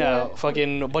 yeah,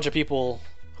 fucking a bunch of people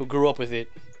who grew up with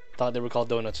it thought they were called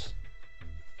donuts.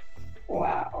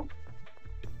 Wow.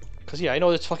 Cause yeah, I know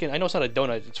it's not a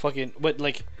donut. It's fucking, but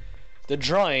like, the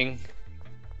drawing.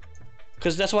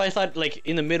 Cause that's why I thought like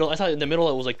in the middle. I thought in the middle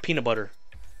it was like peanut butter.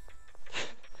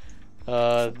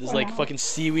 There's like fucking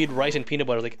seaweed, rice, and peanut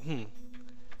butter. Like, would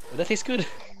that taste good?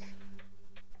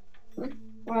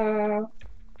 Wow.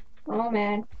 Oh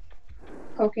man.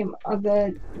 Pokemon,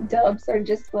 the dubs are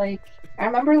just like, I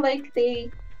remember like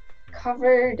they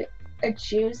covered a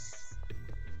juice.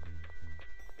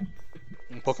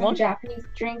 Pokemon? Some Japanese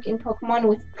drink in Pokemon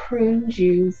with prune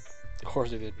juice. Of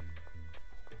course they did.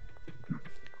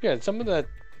 Yeah, some of that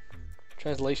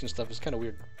translation stuff is kind of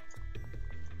weird.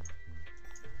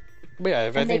 But yeah,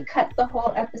 if and I think they cut the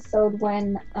whole episode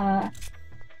when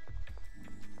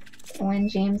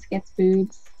James gets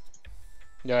boobs.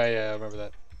 Yeah, I remember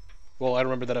that. Well, I don't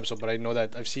remember that episode, but I know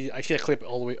that I see a clip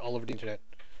all over the internet.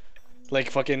 Like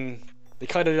fucking, they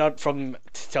cut it out from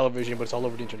television, but it's all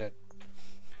over the internet.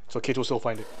 So kids will still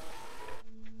find it.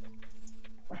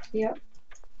 Yep.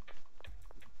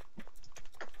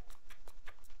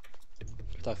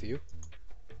 Talk to you.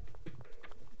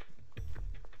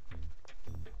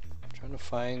 I'm trying to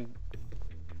find,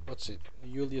 what's it?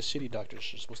 Yulia City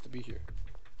doctors are supposed to be here.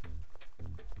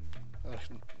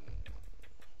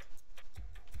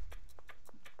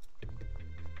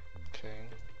 Okay.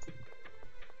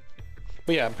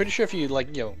 But yeah, I'm pretty sure if you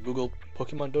like, Google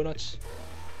Pokemon donuts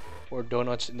or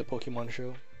donuts in the Pokemon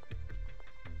show.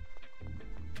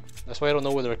 That's why I don't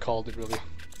know what they're called, really.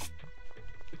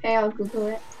 Okay, I'll Google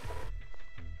it.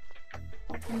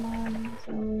 Pokemon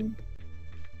zone.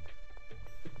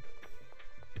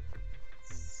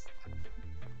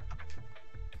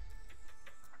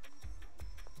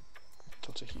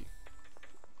 What's a he?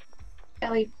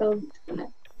 Jelly-filled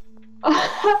donut.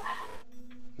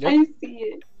 I see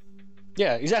it.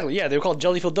 Yeah, exactly. Yeah, they were called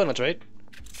jelly-filled donuts, right?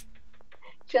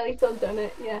 Jelly-filled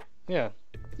donut, yeah. Yeah.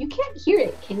 You can't hear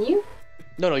it, can you?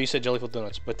 No, you said jelly-filled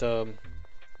donuts, but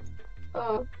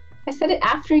Oh, I said it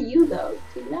after you though,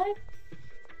 didn't I?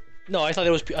 No, I thought they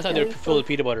were filled with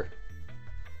peanut butter.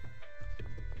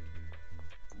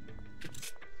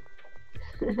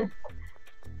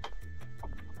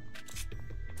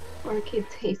 Or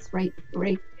kids hates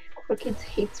or kids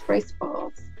hates rice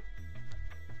balls.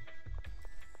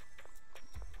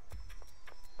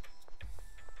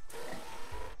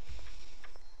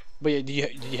 But yeah,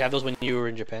 did you have those when you were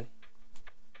in Japan?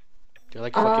 They're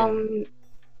like fucking.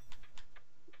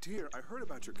 Dear, I heard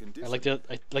about your condition.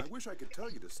 I wish I could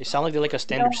tell you to stop. They sound like they're like a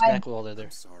standard snack while they're there.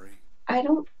 I'm sorry. I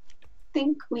don't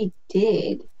think we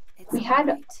did. We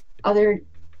had other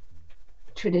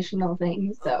traditional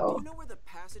things though. Do you know where the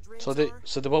passage rings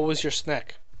So what was your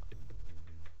snack?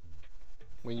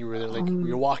 When you were there, like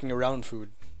you're walking around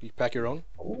food. You pack your own?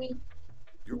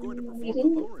 You're going to We perform the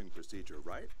didn't. lowering procedure,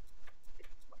 right?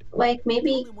 Like The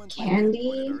maybe only ones I candy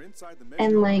pinpointed are inside the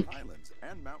and Mizrahi like Highlands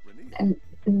and Mount Rainier.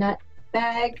 a nut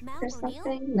bag Mount or O'Neill?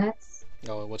 something. Nuts.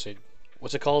 Oh, what's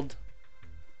it called?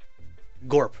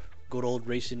 Gorp. Good old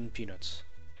raisin peanuts.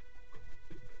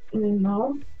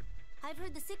 No, I've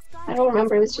heard the six I don't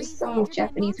remember. It were was just gravely some injured by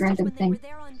Japanese monsters random when they were thing.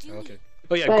 there on duty. Okay.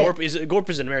 Oh yeah, But- Gorp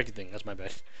is an American thing. That's my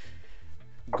bad.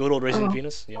 Good old raisin Oh.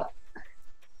 peanuts. Yeah.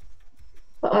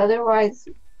 But otherwise,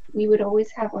 we would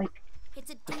always have like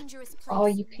It's a dangerous place. all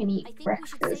you can eat I think we should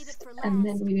save it breakfast, for and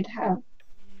last. then we would have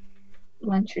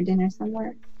lunch or dinner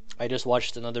somewhere. I just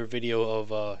watched another video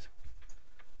of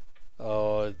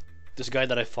this guy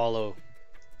that I follow.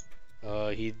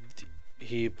 He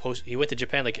went to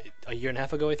Japan like a year and a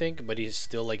half ago, I think, but he's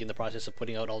still like in the process of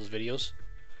putting out all his videos.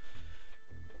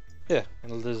 Yeah,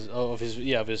 and of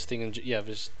his thing of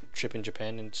his trip in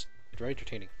Japan, and it's very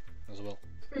entertaining as well.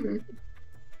 Hmm.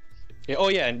 Yeah. Oh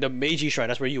yeah, and the Meiji Shrine.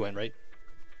 That's where you went, right?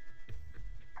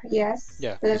 Yes.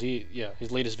 Yeah. 'Cause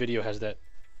his latest video has that.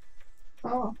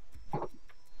 Oh,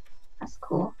 that's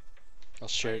cool. I'll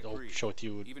share it. I'll show it to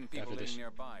you Even after people this. living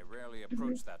nearby rarely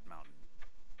approach that mountain.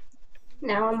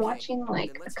 Now I'm Okay, watching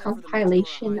like then a let's head for the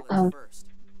compilation Mizrahi Highlands of first.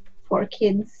 4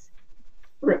 kids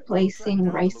replacing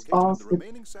rice balls with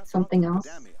something else.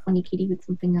 Onigiri with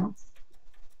something else.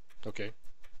 Okay.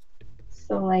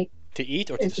 So like To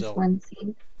eat or to there's this sell? one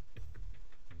scene.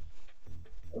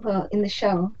 Well, in the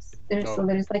show, there's Oh.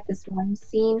 like this one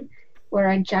scene where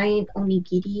a giant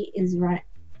onigiri is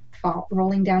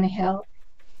rolling down a hill,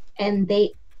 and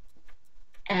they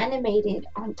animated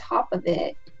on top of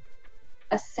it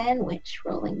a sandwich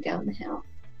rolling down the hill.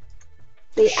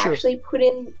 They Sure. actually put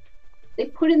in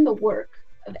the work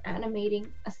of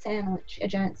animating a sandwich, a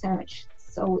giant sandwich,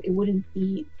 so it wouldn't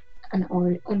be an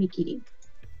onigiri.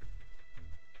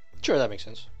 Sure, that makes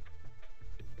sense.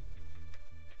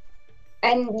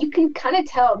 And you can kind of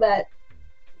tell that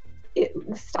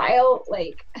the style,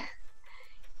 like,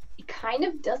 it kind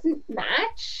of doesn't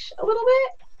match a little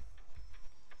bit.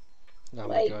 Oh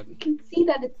my Like, god. you can see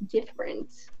that it's different.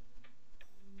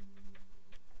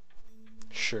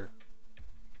 Sure.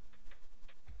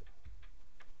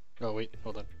 Oh wait,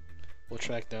 hold on. We'll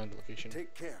track down the location.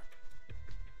 Take care.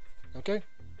 Okay.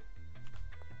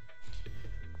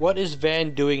 What is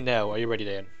Van doing now? Are you ready,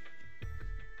 Dan?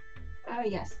 Oh,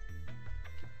 yes.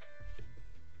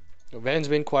 Van's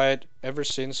been quiet ever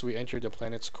since we entered the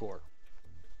planet's core.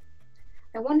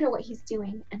 I wonder what he's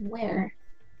doing and where.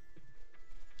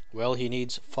 Well, he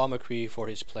needs Thaumacrine for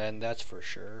his plan, that's for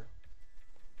sure.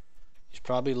 He's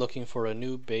probably looking for a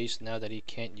new base now that he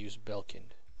can't use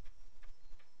Belkind.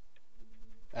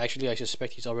 Actually, I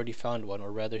suspect he's already found one,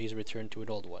 or rather he's returned to an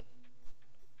old one.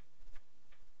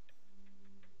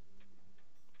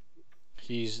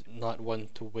 He's not one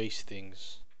to waste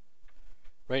things.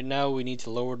 Right now, we need to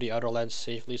lower the outer lands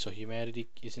safely so humanity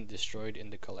isn't destroyed in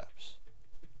the collapse.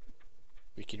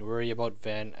 We can worry about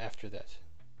Van after that.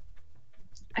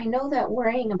 I know that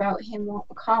worrying about him won't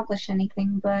accomplish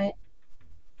anything, but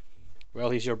Well,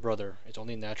 he's your brother. It's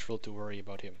only natural to worry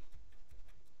about him.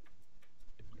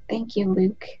 thank you,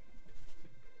 Luke.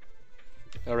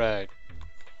 Alright.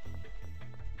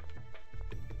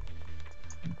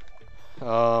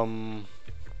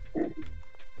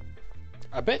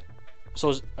 I bet.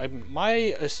 So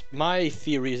my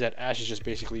theory is that Ash is just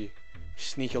basically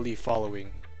sneakily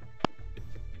following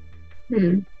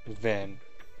Van,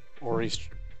 or he's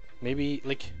maybe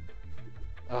like.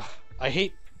 I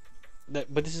hate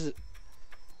that, but this is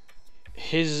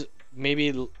his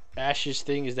maybe Ash's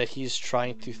thing is that he's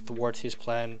trying to thwart his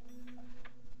plan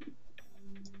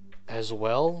as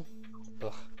well.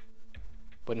 Ugh.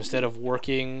 But instead of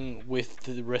working with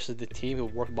the rest of the team, he'll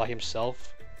work by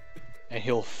himself, and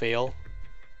he'll fail.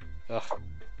 Ugh.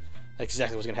 That's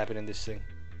exactly what's gonna happen in this thing.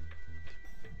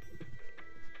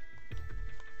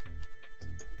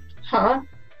 Huh?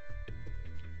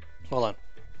 Hold on.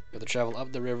 We have to travel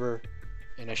up the river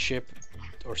in a ship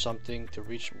or something to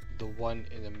reach the one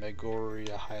in the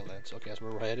Megoria Highlands. Okay, that's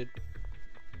where we're headed.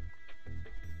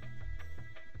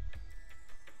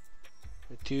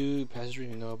 The 2 passageways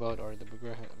we know about are the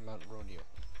Megoria and Mount Ronio.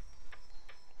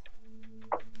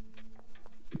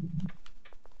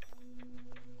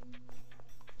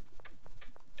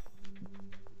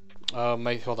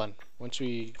 Hold on. Once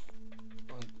we...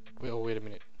 wait a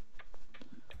minute.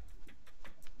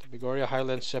 The Megoria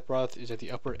Highlands Sephiroth is at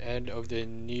the upper end of the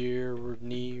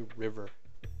Nirni River.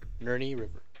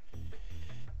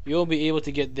 You'll be able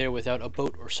to get there without a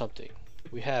boat or something.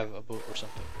 We have a boat or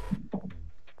something.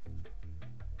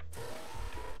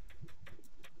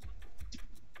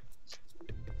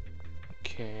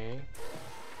 Okay.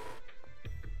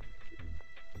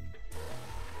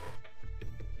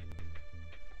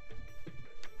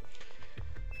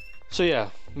 So yeah,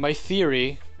 my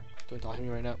theory. Don't talk to me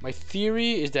right now. My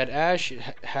theory is that Ash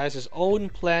has his own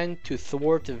plan to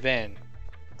thwart Van.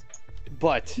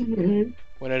 But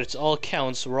when it's all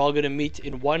counts, we're all gonna meet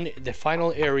in the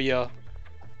final area,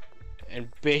 and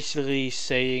basically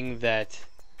saying that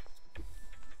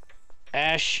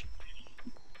Ash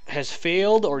has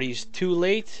failed or he's too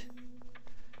late,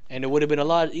 and it would have been a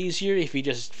lot easier if he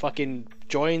just fucking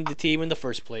joined the team in the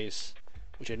first place,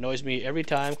 which annoys me every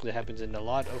time because it happens in a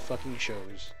lot of fucking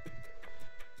shows.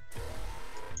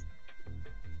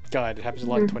 God, it happens a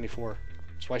lot in 24.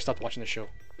 That's why I stopped watching the show.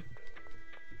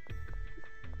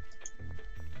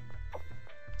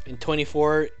 In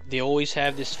 24, they always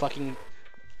have this fucking...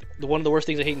 one of the worst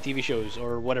things I hate in TV shows,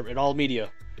 or whatever, in all media.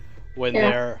 When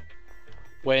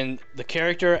the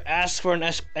character asks for an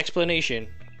explanation...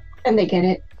 And they get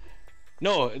it.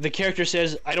 No, the character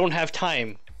says, I don't have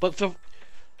time. But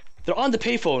they're on the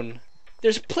payphone.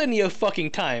 There's plenty of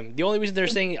fucking time. The only reason they're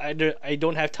saying either I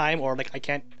don't have time or like I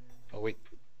can't... Oh, wait.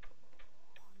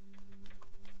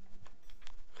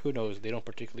 Who knows? They don't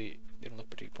look particularly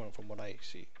important from what I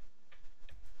see.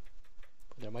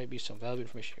 But there might be some valuable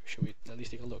information here. Should we at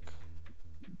least take a look?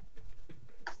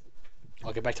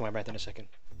 I'll get back to my rant in a second.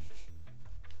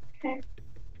 Okay.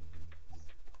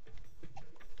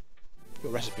 Yo,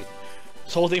 recipe.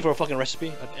 This whole thing for a fucking recipe?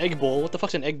 An egg bowl? What the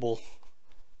fuck's an egg bowl?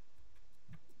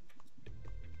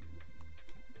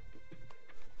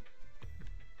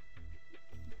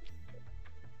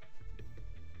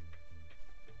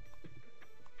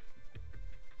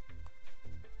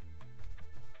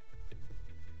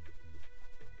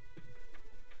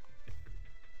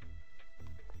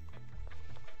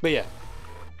 But yeah,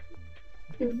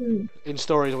 in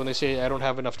stories when they say I don't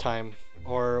have enough time,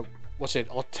 or what's it,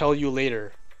 I'll tell you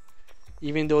later,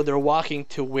 even though they're walking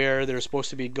to where they're supposed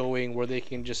to be going, where they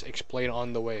can just explain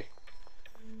on the way.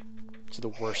 It's the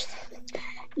worst.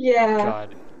 Yeah.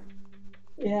 God.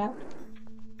 Yeah.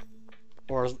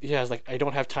 Or yeah, it's like I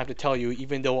don't have time to tell you,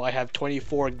 even though I have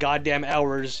 24 goddamn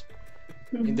hours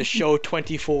in the show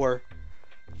 24.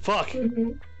 Fuck.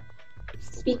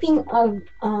 Speaking of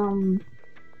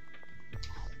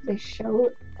the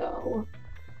show though,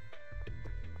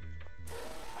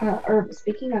 or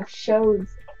speaking of shows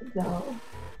though,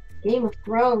 Game of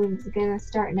Thrones is gonna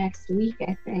start next week,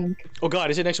 I think. Oh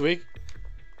God, is it next week?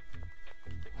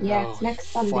 Yeah, it's next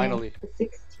Sunday. Finally. The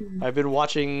 16th. I've been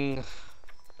watching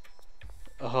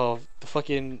the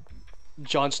fucking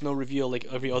Jon Snow reveal like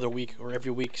every other week or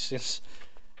every week since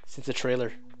the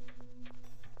trailer.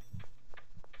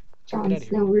 Jon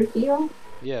Snow reveal?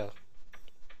 Yeah.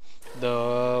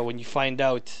 When you find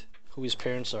out who his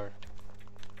parents are.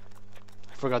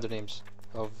 I forgot the names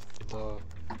of the...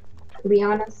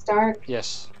 Lyanna Stark.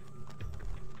 Yes.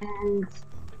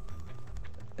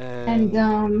 And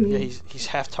yeah, he's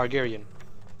half Targaryen.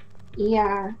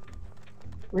 Yeah.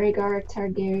 Rhaegar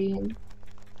Targaryen.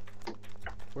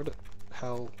 Where the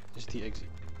hell is the exit?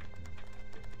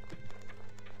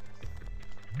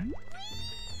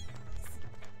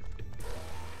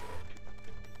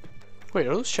 Wait,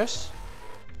 are those chests?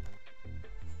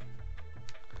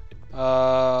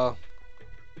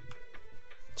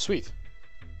 Sweet.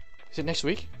 Is it next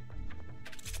week?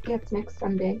 Yeah, it's next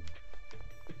Sunday.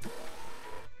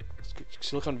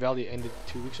 Silicon Valley ended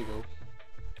 2 weeks ago.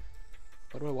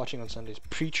 What am I watching on Sundays?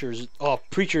 Preachers. Oh,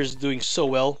 Preachers doing so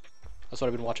well. That's what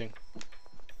I've been watching.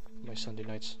 My Sunday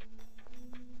nights.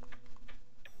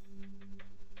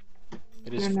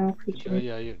 It is. I don't know, Preachers.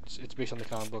 Yeah, it's based on the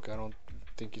comic book. I don't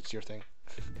think it's your thing.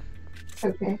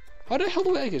 Okay. How the hell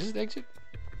do I exit? Is this the exit?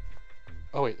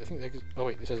 Oh wait, I think the exit. Oh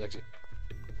wait, it says exit.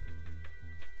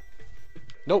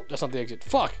 Nope, that's not the exit.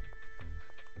 Fuck!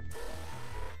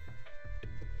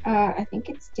 I think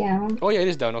it's down. Oh yeah, it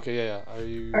is down. Okay, yeah. Are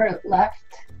you... Or left.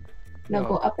 No, No.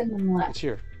 go up and then left. It's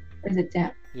here. Or is it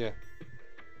down? Yeah.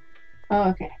 Oh,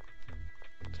 okay.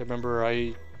 I remember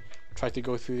I tried to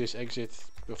go through this exit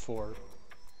before,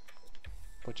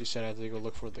 but you said I had to go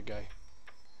look for the guy.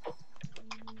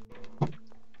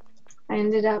 I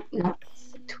ended up not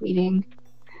tweeting.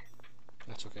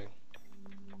 That's okay.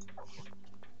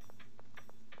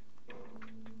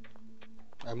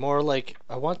 I'm more like,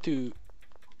 I want to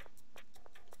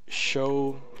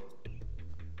show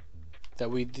that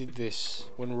we did this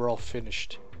when we're all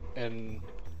finished, and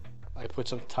I put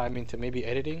some time into maybe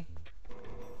editing.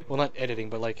 Well, not editing,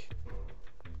 but like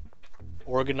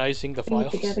organizing the Putting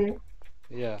it files. together.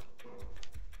 Yeah.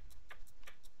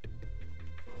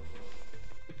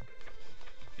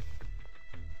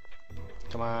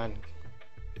 Come on.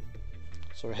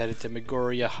 So we're headed to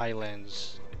Megoria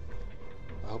Highlands.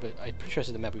 I'm pretty sure I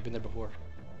see the map. We've been there before.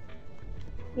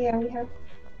 Yeah, we have.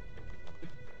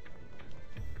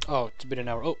 Oh, it's been an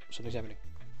hour. Oh, something's happening.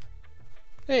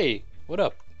 Hey, what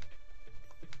up?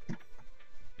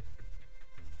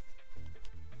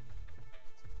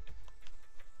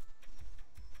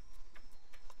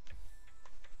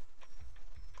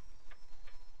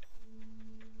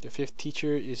 The fifth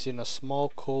teacher is in a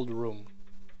small, cold room.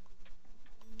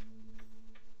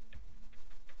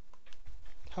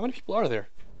 How many people are there?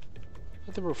 I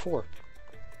thought there were 4.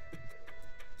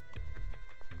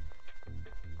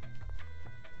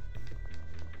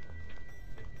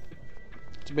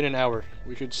 It's been an hour.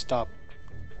 We should stop.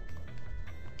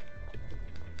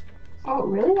 Oh,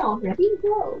 really? Already?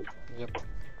 Whoa. Yep.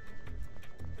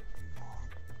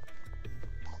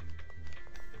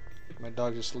 My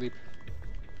dog's asleep.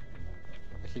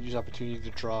 I can use opportunity to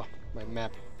draw my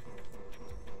map.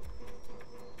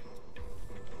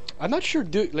 I'm not sure,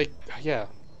 yeah.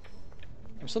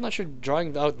 I'm still not sure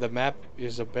drawing out the map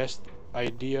is the best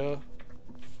idea.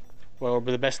 Well, or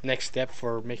the best next step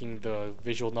for making the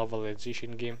visual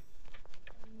novelization game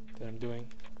that I'm doing.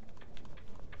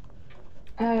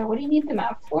 What do you need the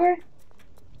map for?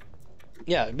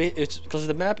 Yeah, it's because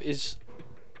the map is...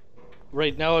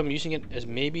 Right now I'm using it as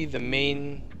maybe the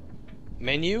main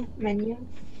menu.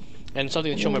 And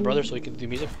something to show my brother so he can do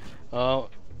music.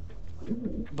 But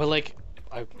like,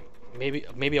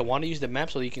 maybe I want to use the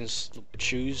map so you can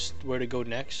choose where to go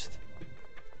next.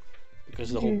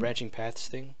 Because of the whole branching paths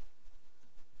thing.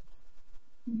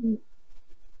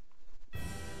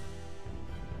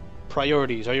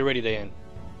 Priorities. Are you ready, Dyane?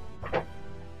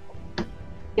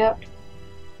 Yep.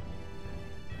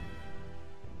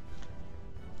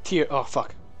 Tier. Oh,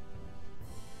 fuck.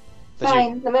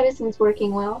 Fine, the medicine's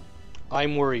working well.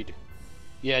 I'm worried.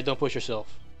 Yeah, don't push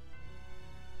yourself.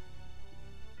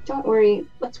 Don't worry,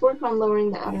 let's work on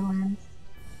lowering the outer lands.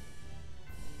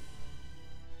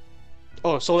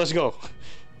 Oh, so let's go.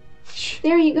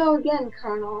 There you go again,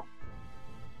 Colonel.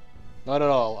 Not at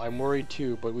all. I'm worried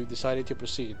too, but we've decided to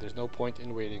proceed. There's no point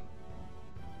in waiting.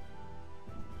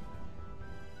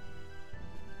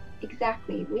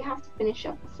 Exactly. We have to finish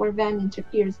up before Van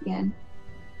interferes again.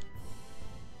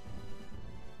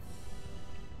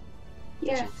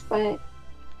 Yes, but...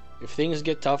 If things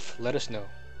get tough, let us know.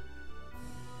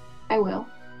 I will.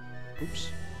 Oops.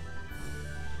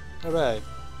 Alright.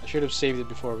 I should have saved it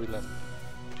before we left.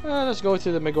 Let's go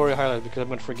to the Megori highlight because I'm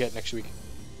going to forget next week.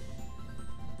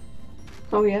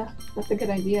 Oh yeah, that's a good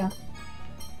idea.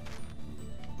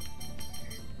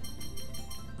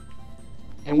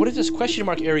 And what is this question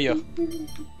mark area?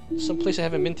 Some place I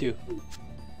haven't been to.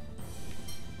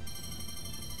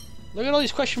 Look at all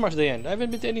these question marks at the end. I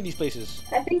haven't been to any of these places.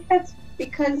 I think that's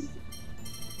because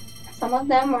some of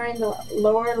them are in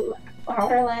the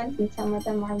outer lands and some of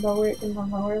them are lower in the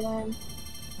lower lands.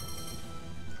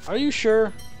 Are you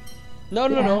sure? No,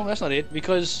 that's not it.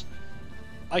 Because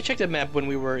I checked the map when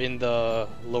we were in the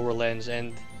lower lands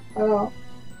and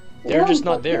they're just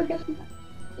not there.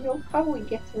 You'll probably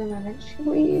get to them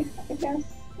eventually, I guess.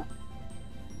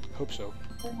 Hope so.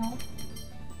 I don't know.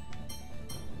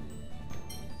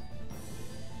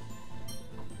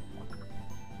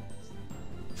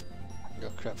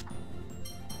 Oh crap.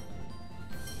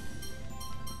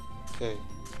 Okay.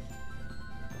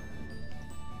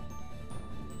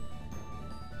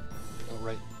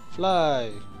 Alright.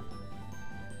 Fly!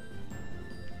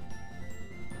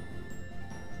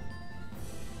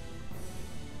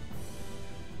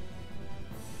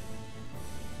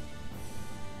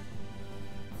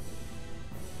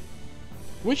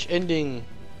 Which ending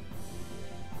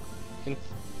in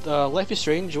Life is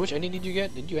Strange, which ending did you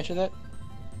get? Did you answer that?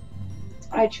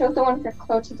 I chose the one for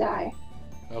Chloe to die.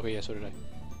 Okay, yeah, so did I.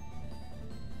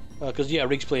 Because, yeah,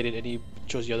 Riggs played it and he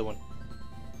chose the other one.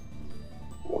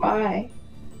 Why?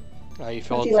 He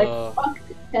felt, he, like,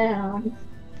 fucked it down.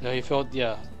 No, he felt,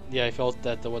 yeah, he felt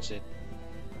that,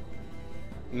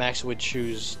 Max would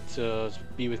choose to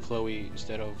be with Chloe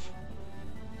instead of,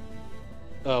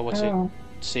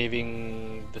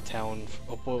 saving the town,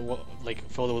 like,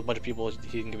 filled with a bunch of people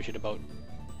he didn't give a shit about.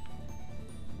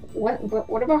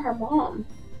 What about her mom?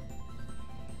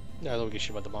 Yeah, I don't give a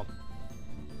shit about the mom.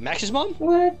 Max's mom?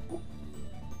 What?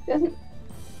 Doesn't...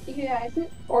 Yeah, is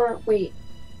it? Or, wait.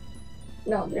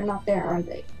 No, they're not there, are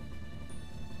they?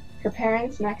 Her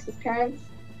parents? Max's parents?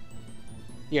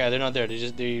 Yeah, they're not there.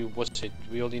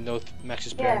 We only know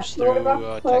Max's parents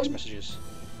through text messages.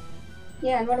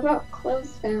 Yeah, and what about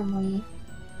Chloe's family?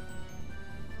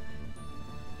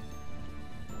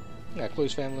 Yeah,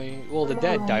 Chloe's family. Well, the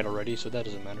dad died already, so that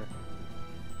doesn't matter.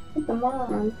 The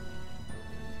mom.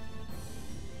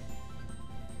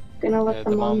 Gonna let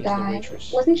the mom die.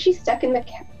 Wasn't she stuck in the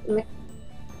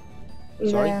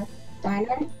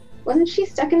diner? Wasn't she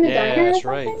stuck in the Yeah, diner? that's or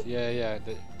right. something? Yeah,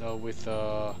 with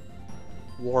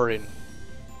Warren.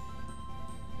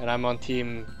 And I'm on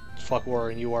team fuck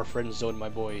Warren. You are friend zone, my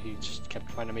boy. He just kept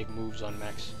trying to make moves on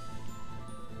Max.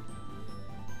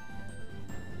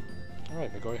 All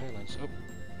right, Midgard Highlands. Oh,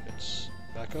 it's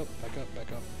back up, back up,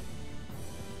 back up.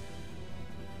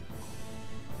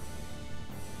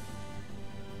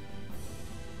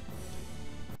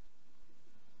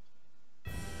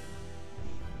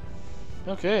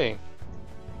 Okay.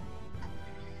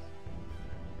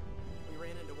 We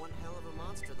ran into one hell of a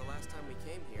monster the last time we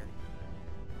came here.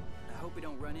 I hope we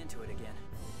don't run into it again.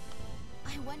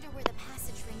 I wonder where the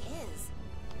passage ring is.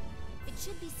 It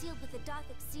should be sealed with a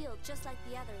Gothic seal, just like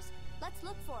the others. Let's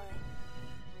look for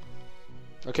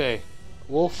it. Okay.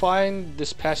 We'll find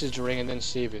this passage ring and then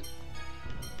save it.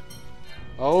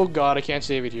 Oh god, I can't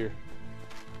save it here.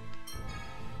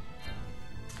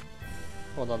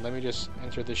 Hold on, let me just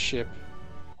enter this ship.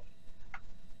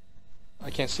 I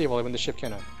can't save while I'm in the ship,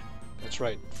 can I? That's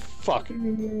right. Fuck.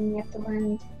 You have to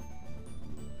land.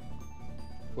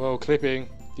 Whoa, clipping.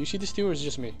 Do you see this too, or is it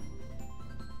just me?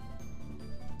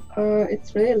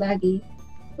 It's really laggy.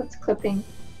 What's clipping?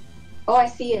 Oh, I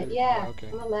see it. Yeah.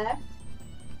 Okay. On the left.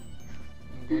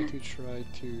 I'm going to try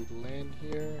to land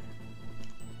here.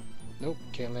 Nope,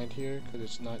 can't land here because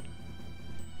it's not.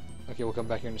 Okay, we'll come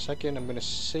back here in a second. I'm gonna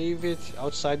save it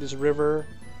outside this river.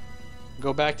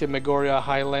 Go back to Megoria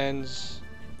Highlands.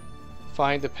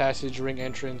 Find the passage ring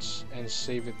entrance and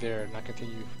save it there. Not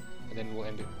continue, and then we'll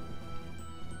end it.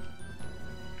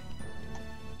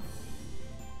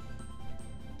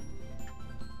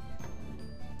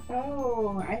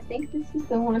 Oh, I think this is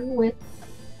the one with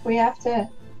where you have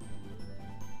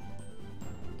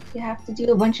to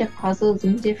do a bunch of puzzles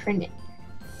in different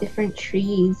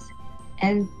trees,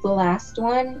 and the last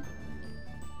one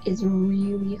is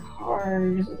really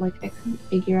hard. Like I couldn't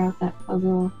figure out that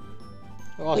puzzle.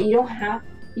 Awesome. But you don't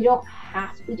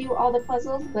have to do all the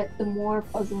puzzles, but the more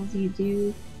puzzles you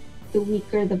do, the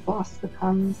weaker the boss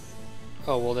becomes.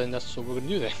 Oh well, then that's what we're gonna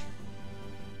do then.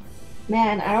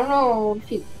 Man, I don't know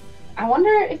if you. I wonder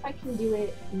if I can do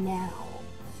it now.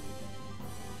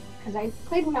 Because I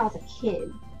played when I was a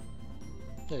kid.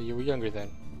 Yeah, you were younger then.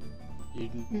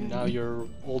 Now you're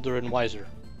older and wiser.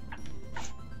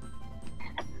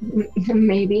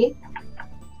 Maybe.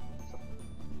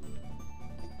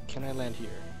 Can I land here?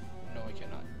 No, I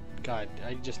cannot. God,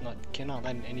 I just cannot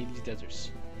land in any of these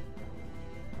deserts.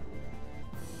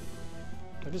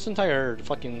 Like this entire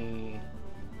fucking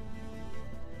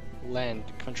land,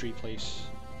 country place.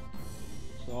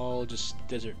 It's all just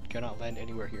desert. Cannot land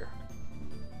anywhere here.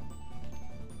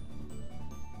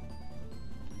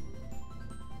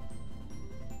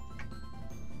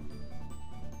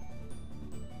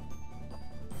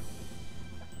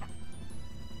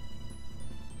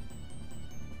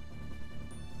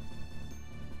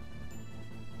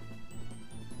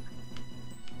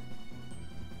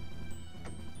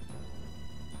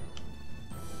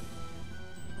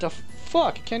 The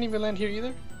fuck? I can't even land here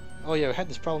either? Oh yeah, I had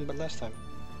this problem but last time.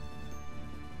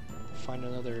 Find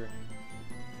another...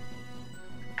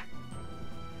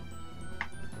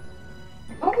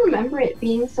 I don't remember it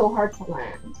being so hard to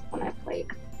land when I played.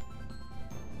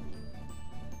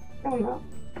 I don't know.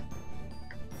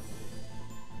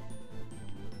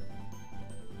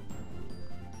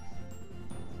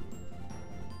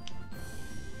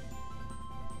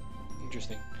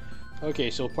 Interesting.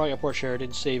 Okay, so probably a port share,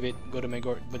 didn't save it, go to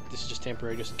Megor, but this is just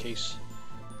temporary just in case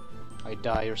I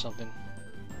die or something.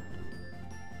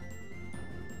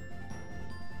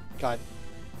 God,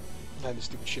 I had this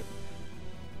stupid ship.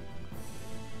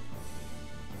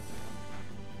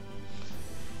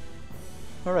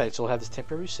 Alright, so we'll have this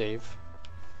temporary save.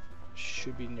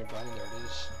 Should be nearby, there it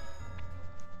is.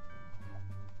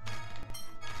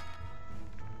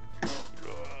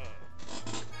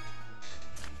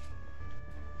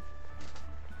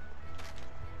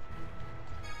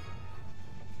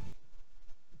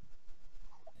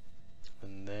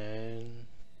 And then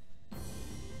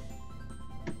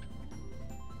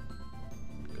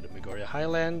go to Megoria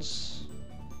Highlands.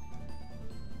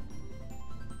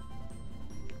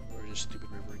 Or just stupid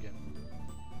river again.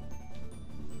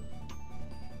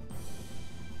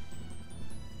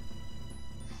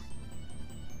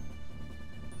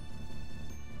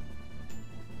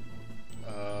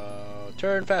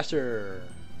 Turn faster.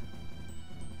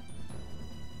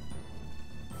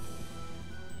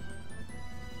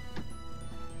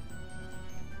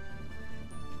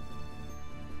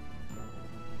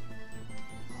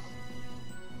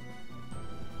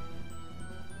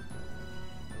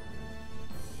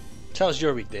 How's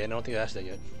your week, Dan? I don't think I asked that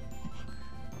yet.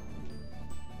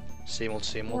 Same old,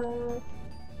 same old.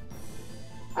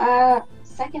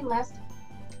 Second last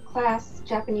class,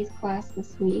 Japanese class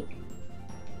this week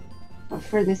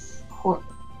for this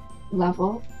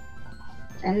level,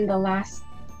 and the last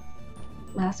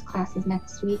class is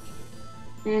next week,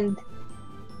 and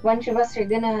a bunch of us are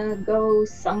gonna go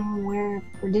somewhere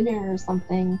for dinner or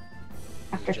something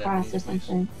after class or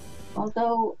something.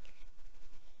 Although,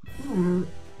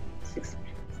 it's expensive.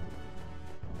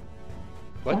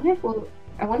 What?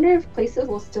 I wonder if places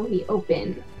will still be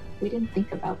open. We didn't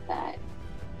think about that.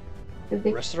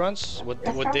 Restaurants? What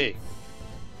day?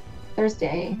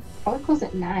 Thursday. Probably close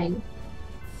at 9.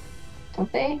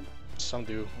 Don't they? Some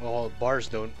do. Well, bars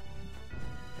don't.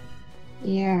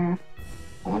 Yeah.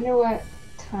 I wonder what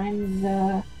time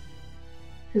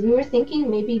because we were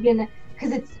thinking maybe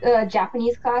because it's a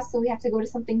Japanese class, so we have to go to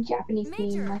something Japanese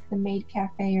themed, like the Maid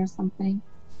Cafe or something.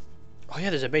 Oh yeah,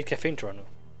 there's a Maid Cafe in Toronto.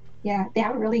 Yeah, they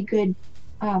have really good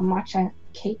matcha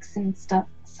cakes and stuff.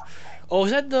 So oh,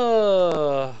 is that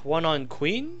the one on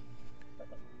Queen?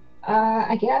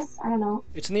 I guess. I don't know.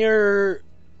 It's near...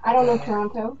 I don't know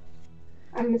Toronto.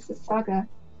 I'm Mississauga.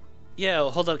 Yeah,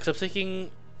 hold on, because I'm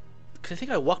thinking... Cause I think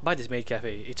I walked by this Maid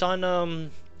Cafe. It's on,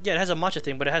 yeah, it has a matcha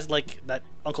thing, but it has, like, that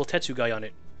Uncle Tetsu guy on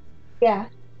it. Yeah.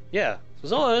 Yeah.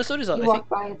 So it is. You walked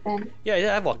by it then?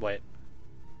 Yeah, I've walked by it.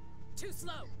 Too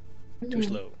slow. Too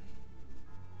slow.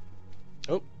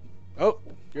 Oh,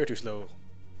 you're too slow.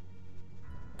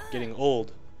 Getting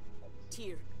old.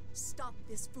 Tyr, stop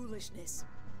this foolishness.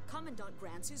 Commandant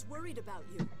Grants is worried about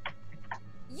you.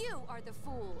 You are the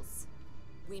fools.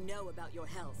 We know about your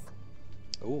health.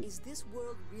 Oh. Is this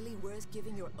world really worth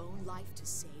giving your own life to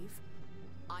save?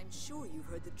 I'm sure you've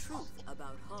heard the truth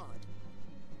about Hod.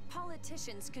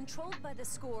 Politicians controlled by the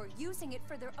score, using it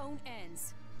for their own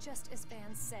ends, just as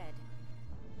Van said.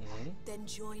 Then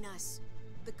join us.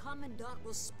 The Commandant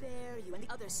will spare you and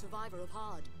the other survivor of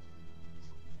Hod.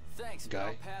 Thanks, but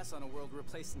I'll pass on a world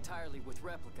replaced entirely with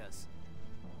replicas.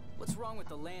 What's wrong with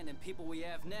the land and people we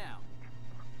have now?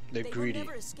 They're greedy. They will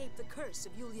never escape the curse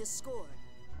of Yulia's score.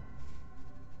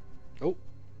 Oh.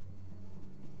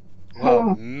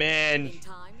 Oh, man. In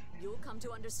time, you'll come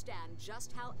to understand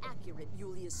just how accurate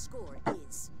Yulia's score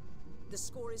is. The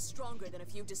score is stronger than a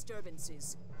few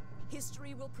disturbances.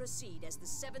 History will proceed as the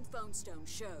 7th phone stone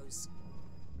shows.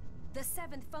 The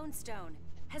 7th phone stone.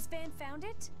 Has Van found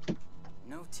it?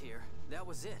 No, Tyr. That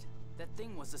was it. That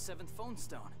thing was the 7th phone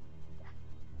stone.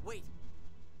 Wait.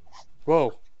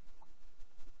 Whoa.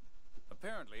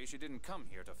 Apparently, she didn't come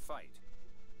here to fight.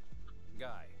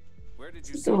 Guy, where did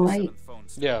you see So the light. 7th phone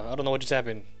stone? Yeah, I don't know what just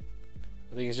happened.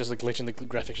 I think it's just like glitching the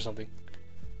graphics or something.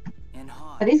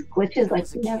 But these glitches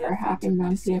like never happened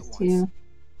on PS2.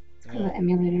 Yeah. The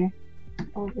emulator.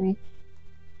 Probably.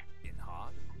 In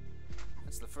Hod?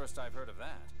 That's the first I've heard of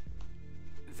that.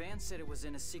 Van said it was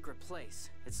in a secret place.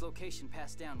 Its location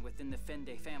passed down within the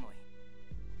Fende family.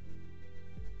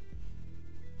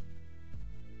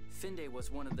 Fende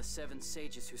was one of the 7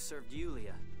 sages who served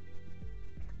Yulia.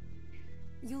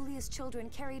 Yulia's children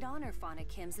carried on her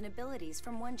phonic hymns and abilities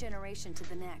from one generation to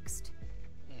the next.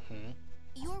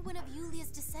 You're one of Yulia's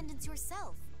descendants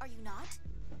yourself, are you not?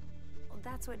 Well,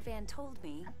 that's what Van told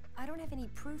me. I don't have any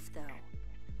proof, though.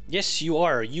 Yes, you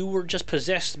are. You were just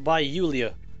possessed by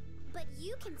Yulia. But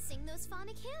you can sing those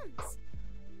phonic hymns.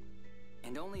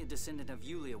 And only a descendant of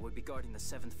Yulia would be guarding the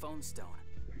 7th phone stone.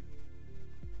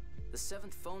 The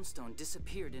 7th phone stone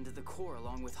disappeared into the core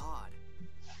along with Hod.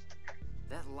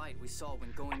 That light we saw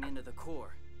when going into the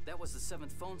core, that was the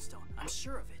 7th phone stone. I'm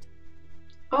sure of it.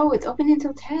 Oh, it's open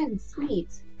until 10.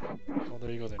 Sweet. Oh,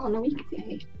 there you go then. On a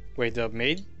weekday. Wait, the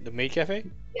maid cafe?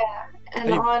 Yeah,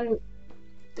 and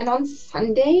on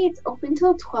Sunday it's open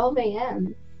till 12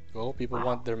 a.m. Well, people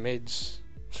want their maids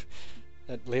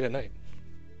late at night.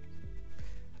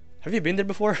 Have you been there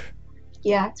before?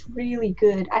 Yeah, it's really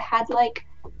good. I had like.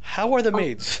 How are the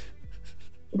maids?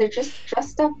 They're just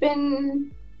dressed up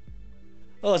in.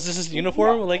 Oh, is this a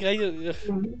uniform? Like is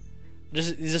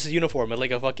this a uniform?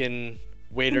 Like a fucking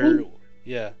waiter?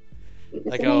 Yeah.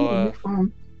 Like a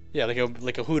yeah,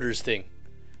 like a Hooters thing.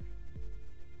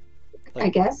 Like, I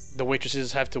guess. The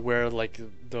waitresses have to wear like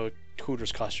the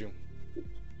Hooters costume.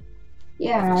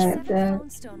 Yeah, the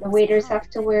waiters have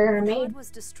to wear a maid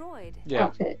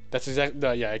outfit. That's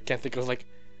exactly. Yeah, I can't think of like.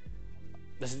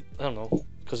 I don't know,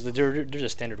 because they're a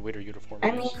standard waiter uniform. I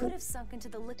mean,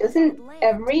 doesn't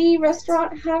every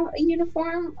restaurant have a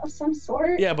uniform of some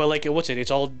sort? Yeah, but like, what's it? It's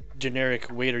all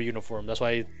generic waiter uniform. That's why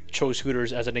I chose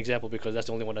Hooters as an example, because that's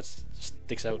the only one that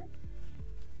sticks out.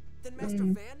 Then Master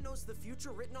Van knows the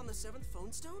future written on the 7th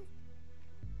phone stone?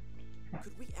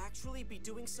 Could we actually be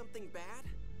doing something bad?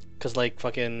 Cause like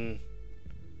fucking,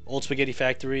 Old Spaghetti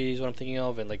Factory is what I'm thinking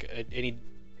of, and like any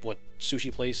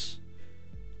sushi place.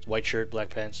 White shirt, black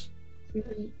pants.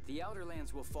 The Outer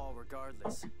Lands will fall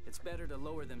regardless. It's better to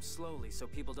lower them slowly so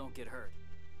people don't get hurt.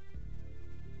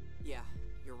 Yeah,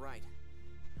 you're right.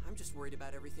 I'm just worried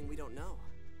about everything we don't know.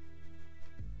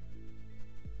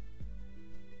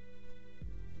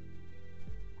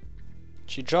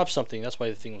 She dropped something. That's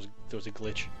why there was a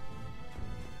glitch.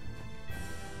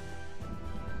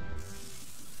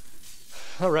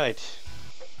 All right.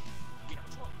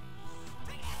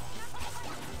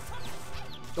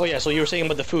 Oh yeah, so you were saying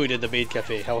about the food at the Maid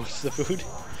Cafe. How was the food?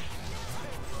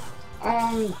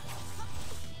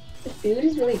 The food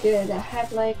is really good. I had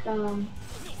like I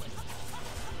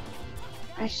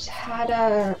just had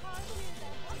a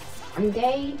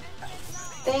Sunday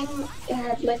thing. It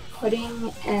had like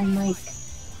pudding and like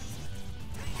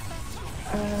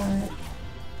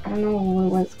I don't know what it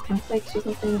was, cornflakes or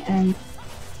something, and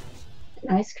an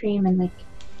ice cream and like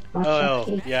matcha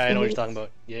cake. Yeah, I know what you're talking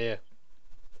about. Yeah.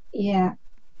 Yeah.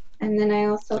 And then I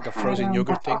also like a had frozen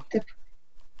yogurt thing?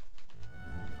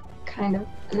 Kind of.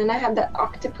 And then I had that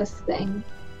octopus thing.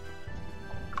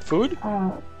 Food?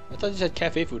 I thought you said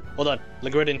cafe food. Hold on.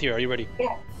 Lagretta interior, are you ready?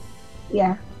 Yeah.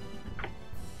 Yeah.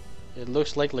 It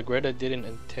looks like Lagretta didn't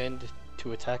intend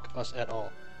to attack us at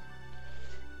all.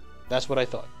 That's what I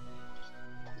thought.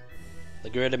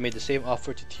 Lagretta made the same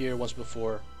offer to Tyr once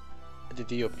before at the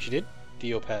Dio. She did?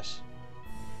 Dio pass.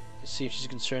 It seems she's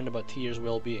concerned about Tyr's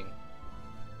well-being.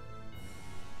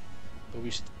 But we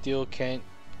still can't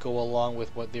go along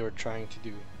with what they were trying to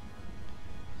do.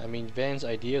 I mean, Van's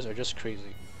ideas are just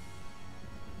crazy.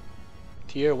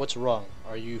 Tyr, what's wrong?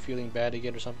 Are you feeling bad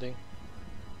again or something?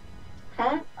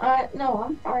 Huh? No,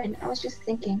 I'm fine. I was just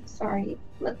thinking. Sorry.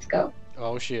 Let's go.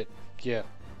 Oh shit. Yeah.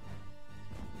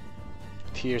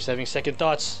 Tyr's having second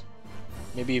thoughts.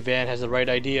 Maybe Van has the right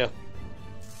idea.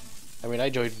 I mean, I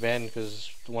joined Van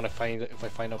because if I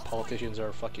find out politicians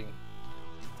are fucking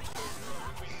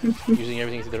using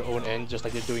everything to their own end, just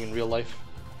like they're doing in real life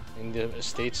in the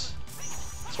States.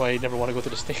 That's why I never want to go to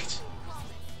the States.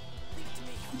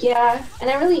 Yeah, and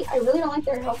I really don't like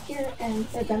their healthcare and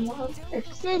their gun laws. They're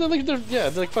just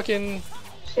they're like fucking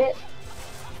shit.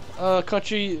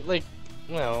 Country, like,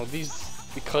 well,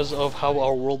 because of how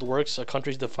our world works, a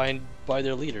country's defined by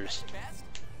their leaders.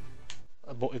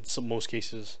 In most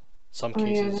cases, some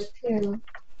cases. Yeah, that too.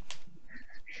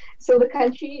 So the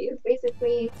country is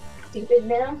basically stupid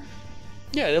now.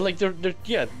 Yeah,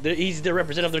 he's the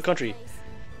representative of their country.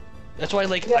 That's why,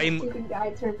 like, I'm stupid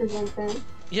guys to represent them.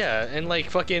 Yeah, and like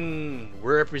fucking,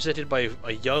 we're represented by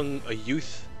a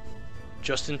youth,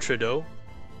 Justin Trudeau.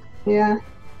 Yeah.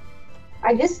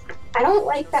 I don't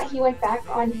like that he went back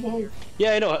on his.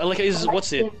 Yeah, I know. Like his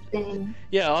what's it? Thing.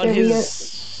 Yeah, on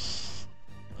his.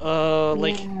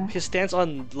 Like his stance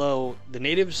on the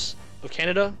natives of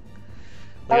Canada.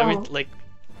 Like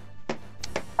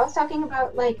I was talking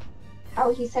about like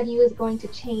how he said he was going to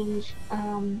change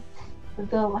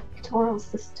the electoral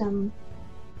system.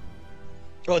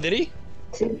 Oh, did he?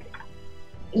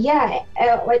 Yeah,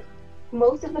 like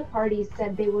most of the parties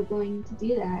said they were going to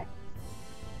do that.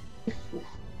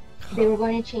 They were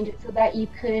going to change it so that you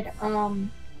could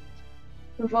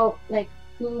vote like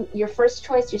your first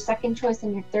choice, your second choice,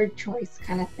 and your third choice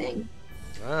kind of thing.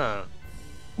 Ah.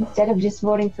 Instead of just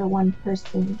voting for one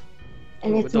person.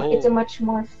 And it's a much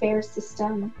more fair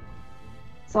system.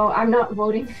 So I'm not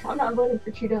voting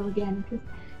for Trudeau again because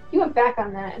he went back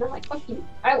on that, and I'm like, fuck you.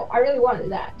 I really wanted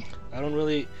that. I don't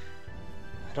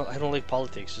like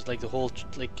politics. It's like the whole,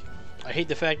 like, I hate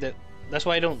the fact that, that's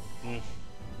why I don't,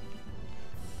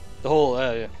 the whole,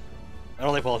 yeah. I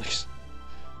don't like politics.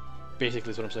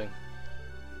 Basically is what I'm saying.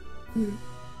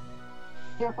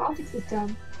 Yeah, politics is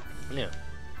dumb. Yeah.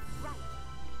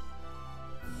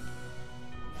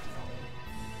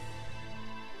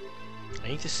 I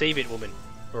need to save it, woman.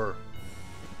 Or,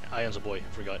 Ion's a boy, I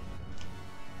forgot.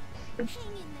 Hang in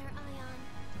there, Ion.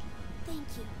 Thank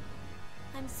you.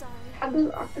 I'm sorry. I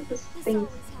do octopus things,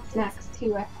 snacks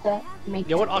too at the make.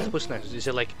 Yeah, what octopus snacks? Is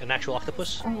it like an actual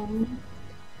octopus? I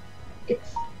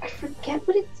forget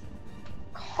what it's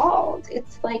called.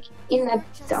 It's like in a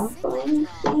dumpling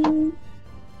thing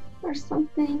or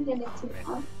something, and it's an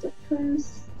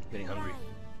octopus. Getting hungry.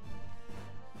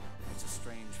 It's a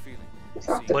strange feeling.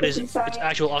 What is it? It's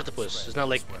actual octopus. It's not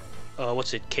like,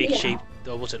 what's it? Cake shaped.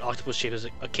 What's it? Octopus shaped as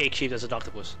a cake shaped as an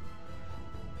octopus.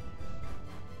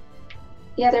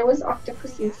 Yeah, there was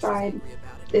octopus inside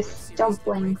this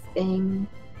dumpling thing.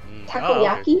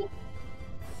 Takoyaki? Okay.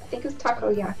 I think it was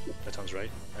takoyaki. That sounds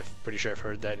right. I'm pretty sure I've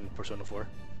heard that in Persona 4.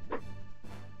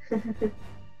 If you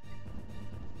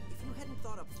hadn't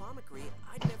thought up Famicry,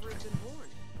 I'd never have been born.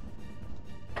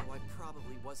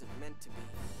 wasn't meant to be.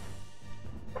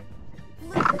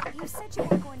 Luke, you said you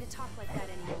weren't going to talk like that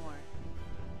anymore.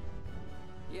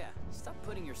 Yeah, stop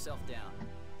putting yourself down.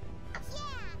 Yeah,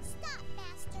 stop,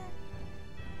 Master.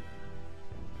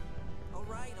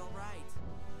 Alright, alright.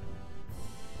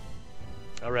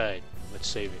 Alright, let's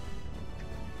save it.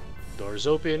 Doors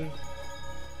open.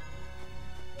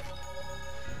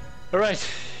 Alright,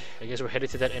 I guess we're headed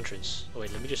to that entrance. Oh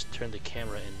wait, let me just turn the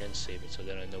camera and then save it so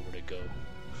that I know where to go.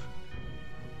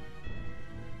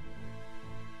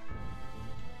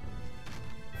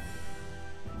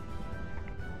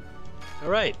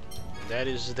 Alright, that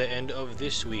is the end of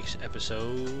this week's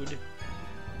episode.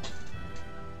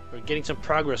 We're getting some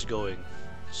progress going.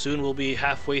 Soon we'll be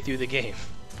halfway through the game.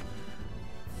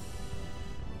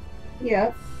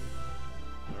 Yep.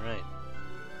 Alright,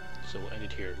 so we'll end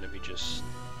it here. Let me just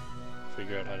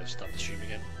figure out how to stop the stream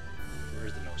again.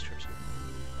 Where's the mouse cursor?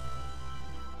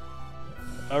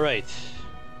 Alright,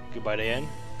 goodbye Dyane.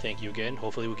 Thank you again.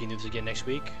 Hopefully we can do this again next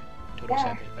week. Total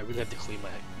Sammy. I really have to clean my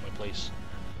place.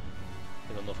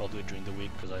 I don't know if I'll do it during the week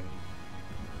because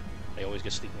I always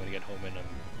get sleepy when I get home and I'm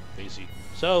lazy.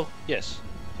 So, yes,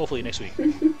 hopefully next week.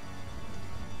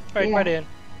 Alright, Yeah. bye Dyane.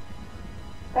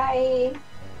 Bye.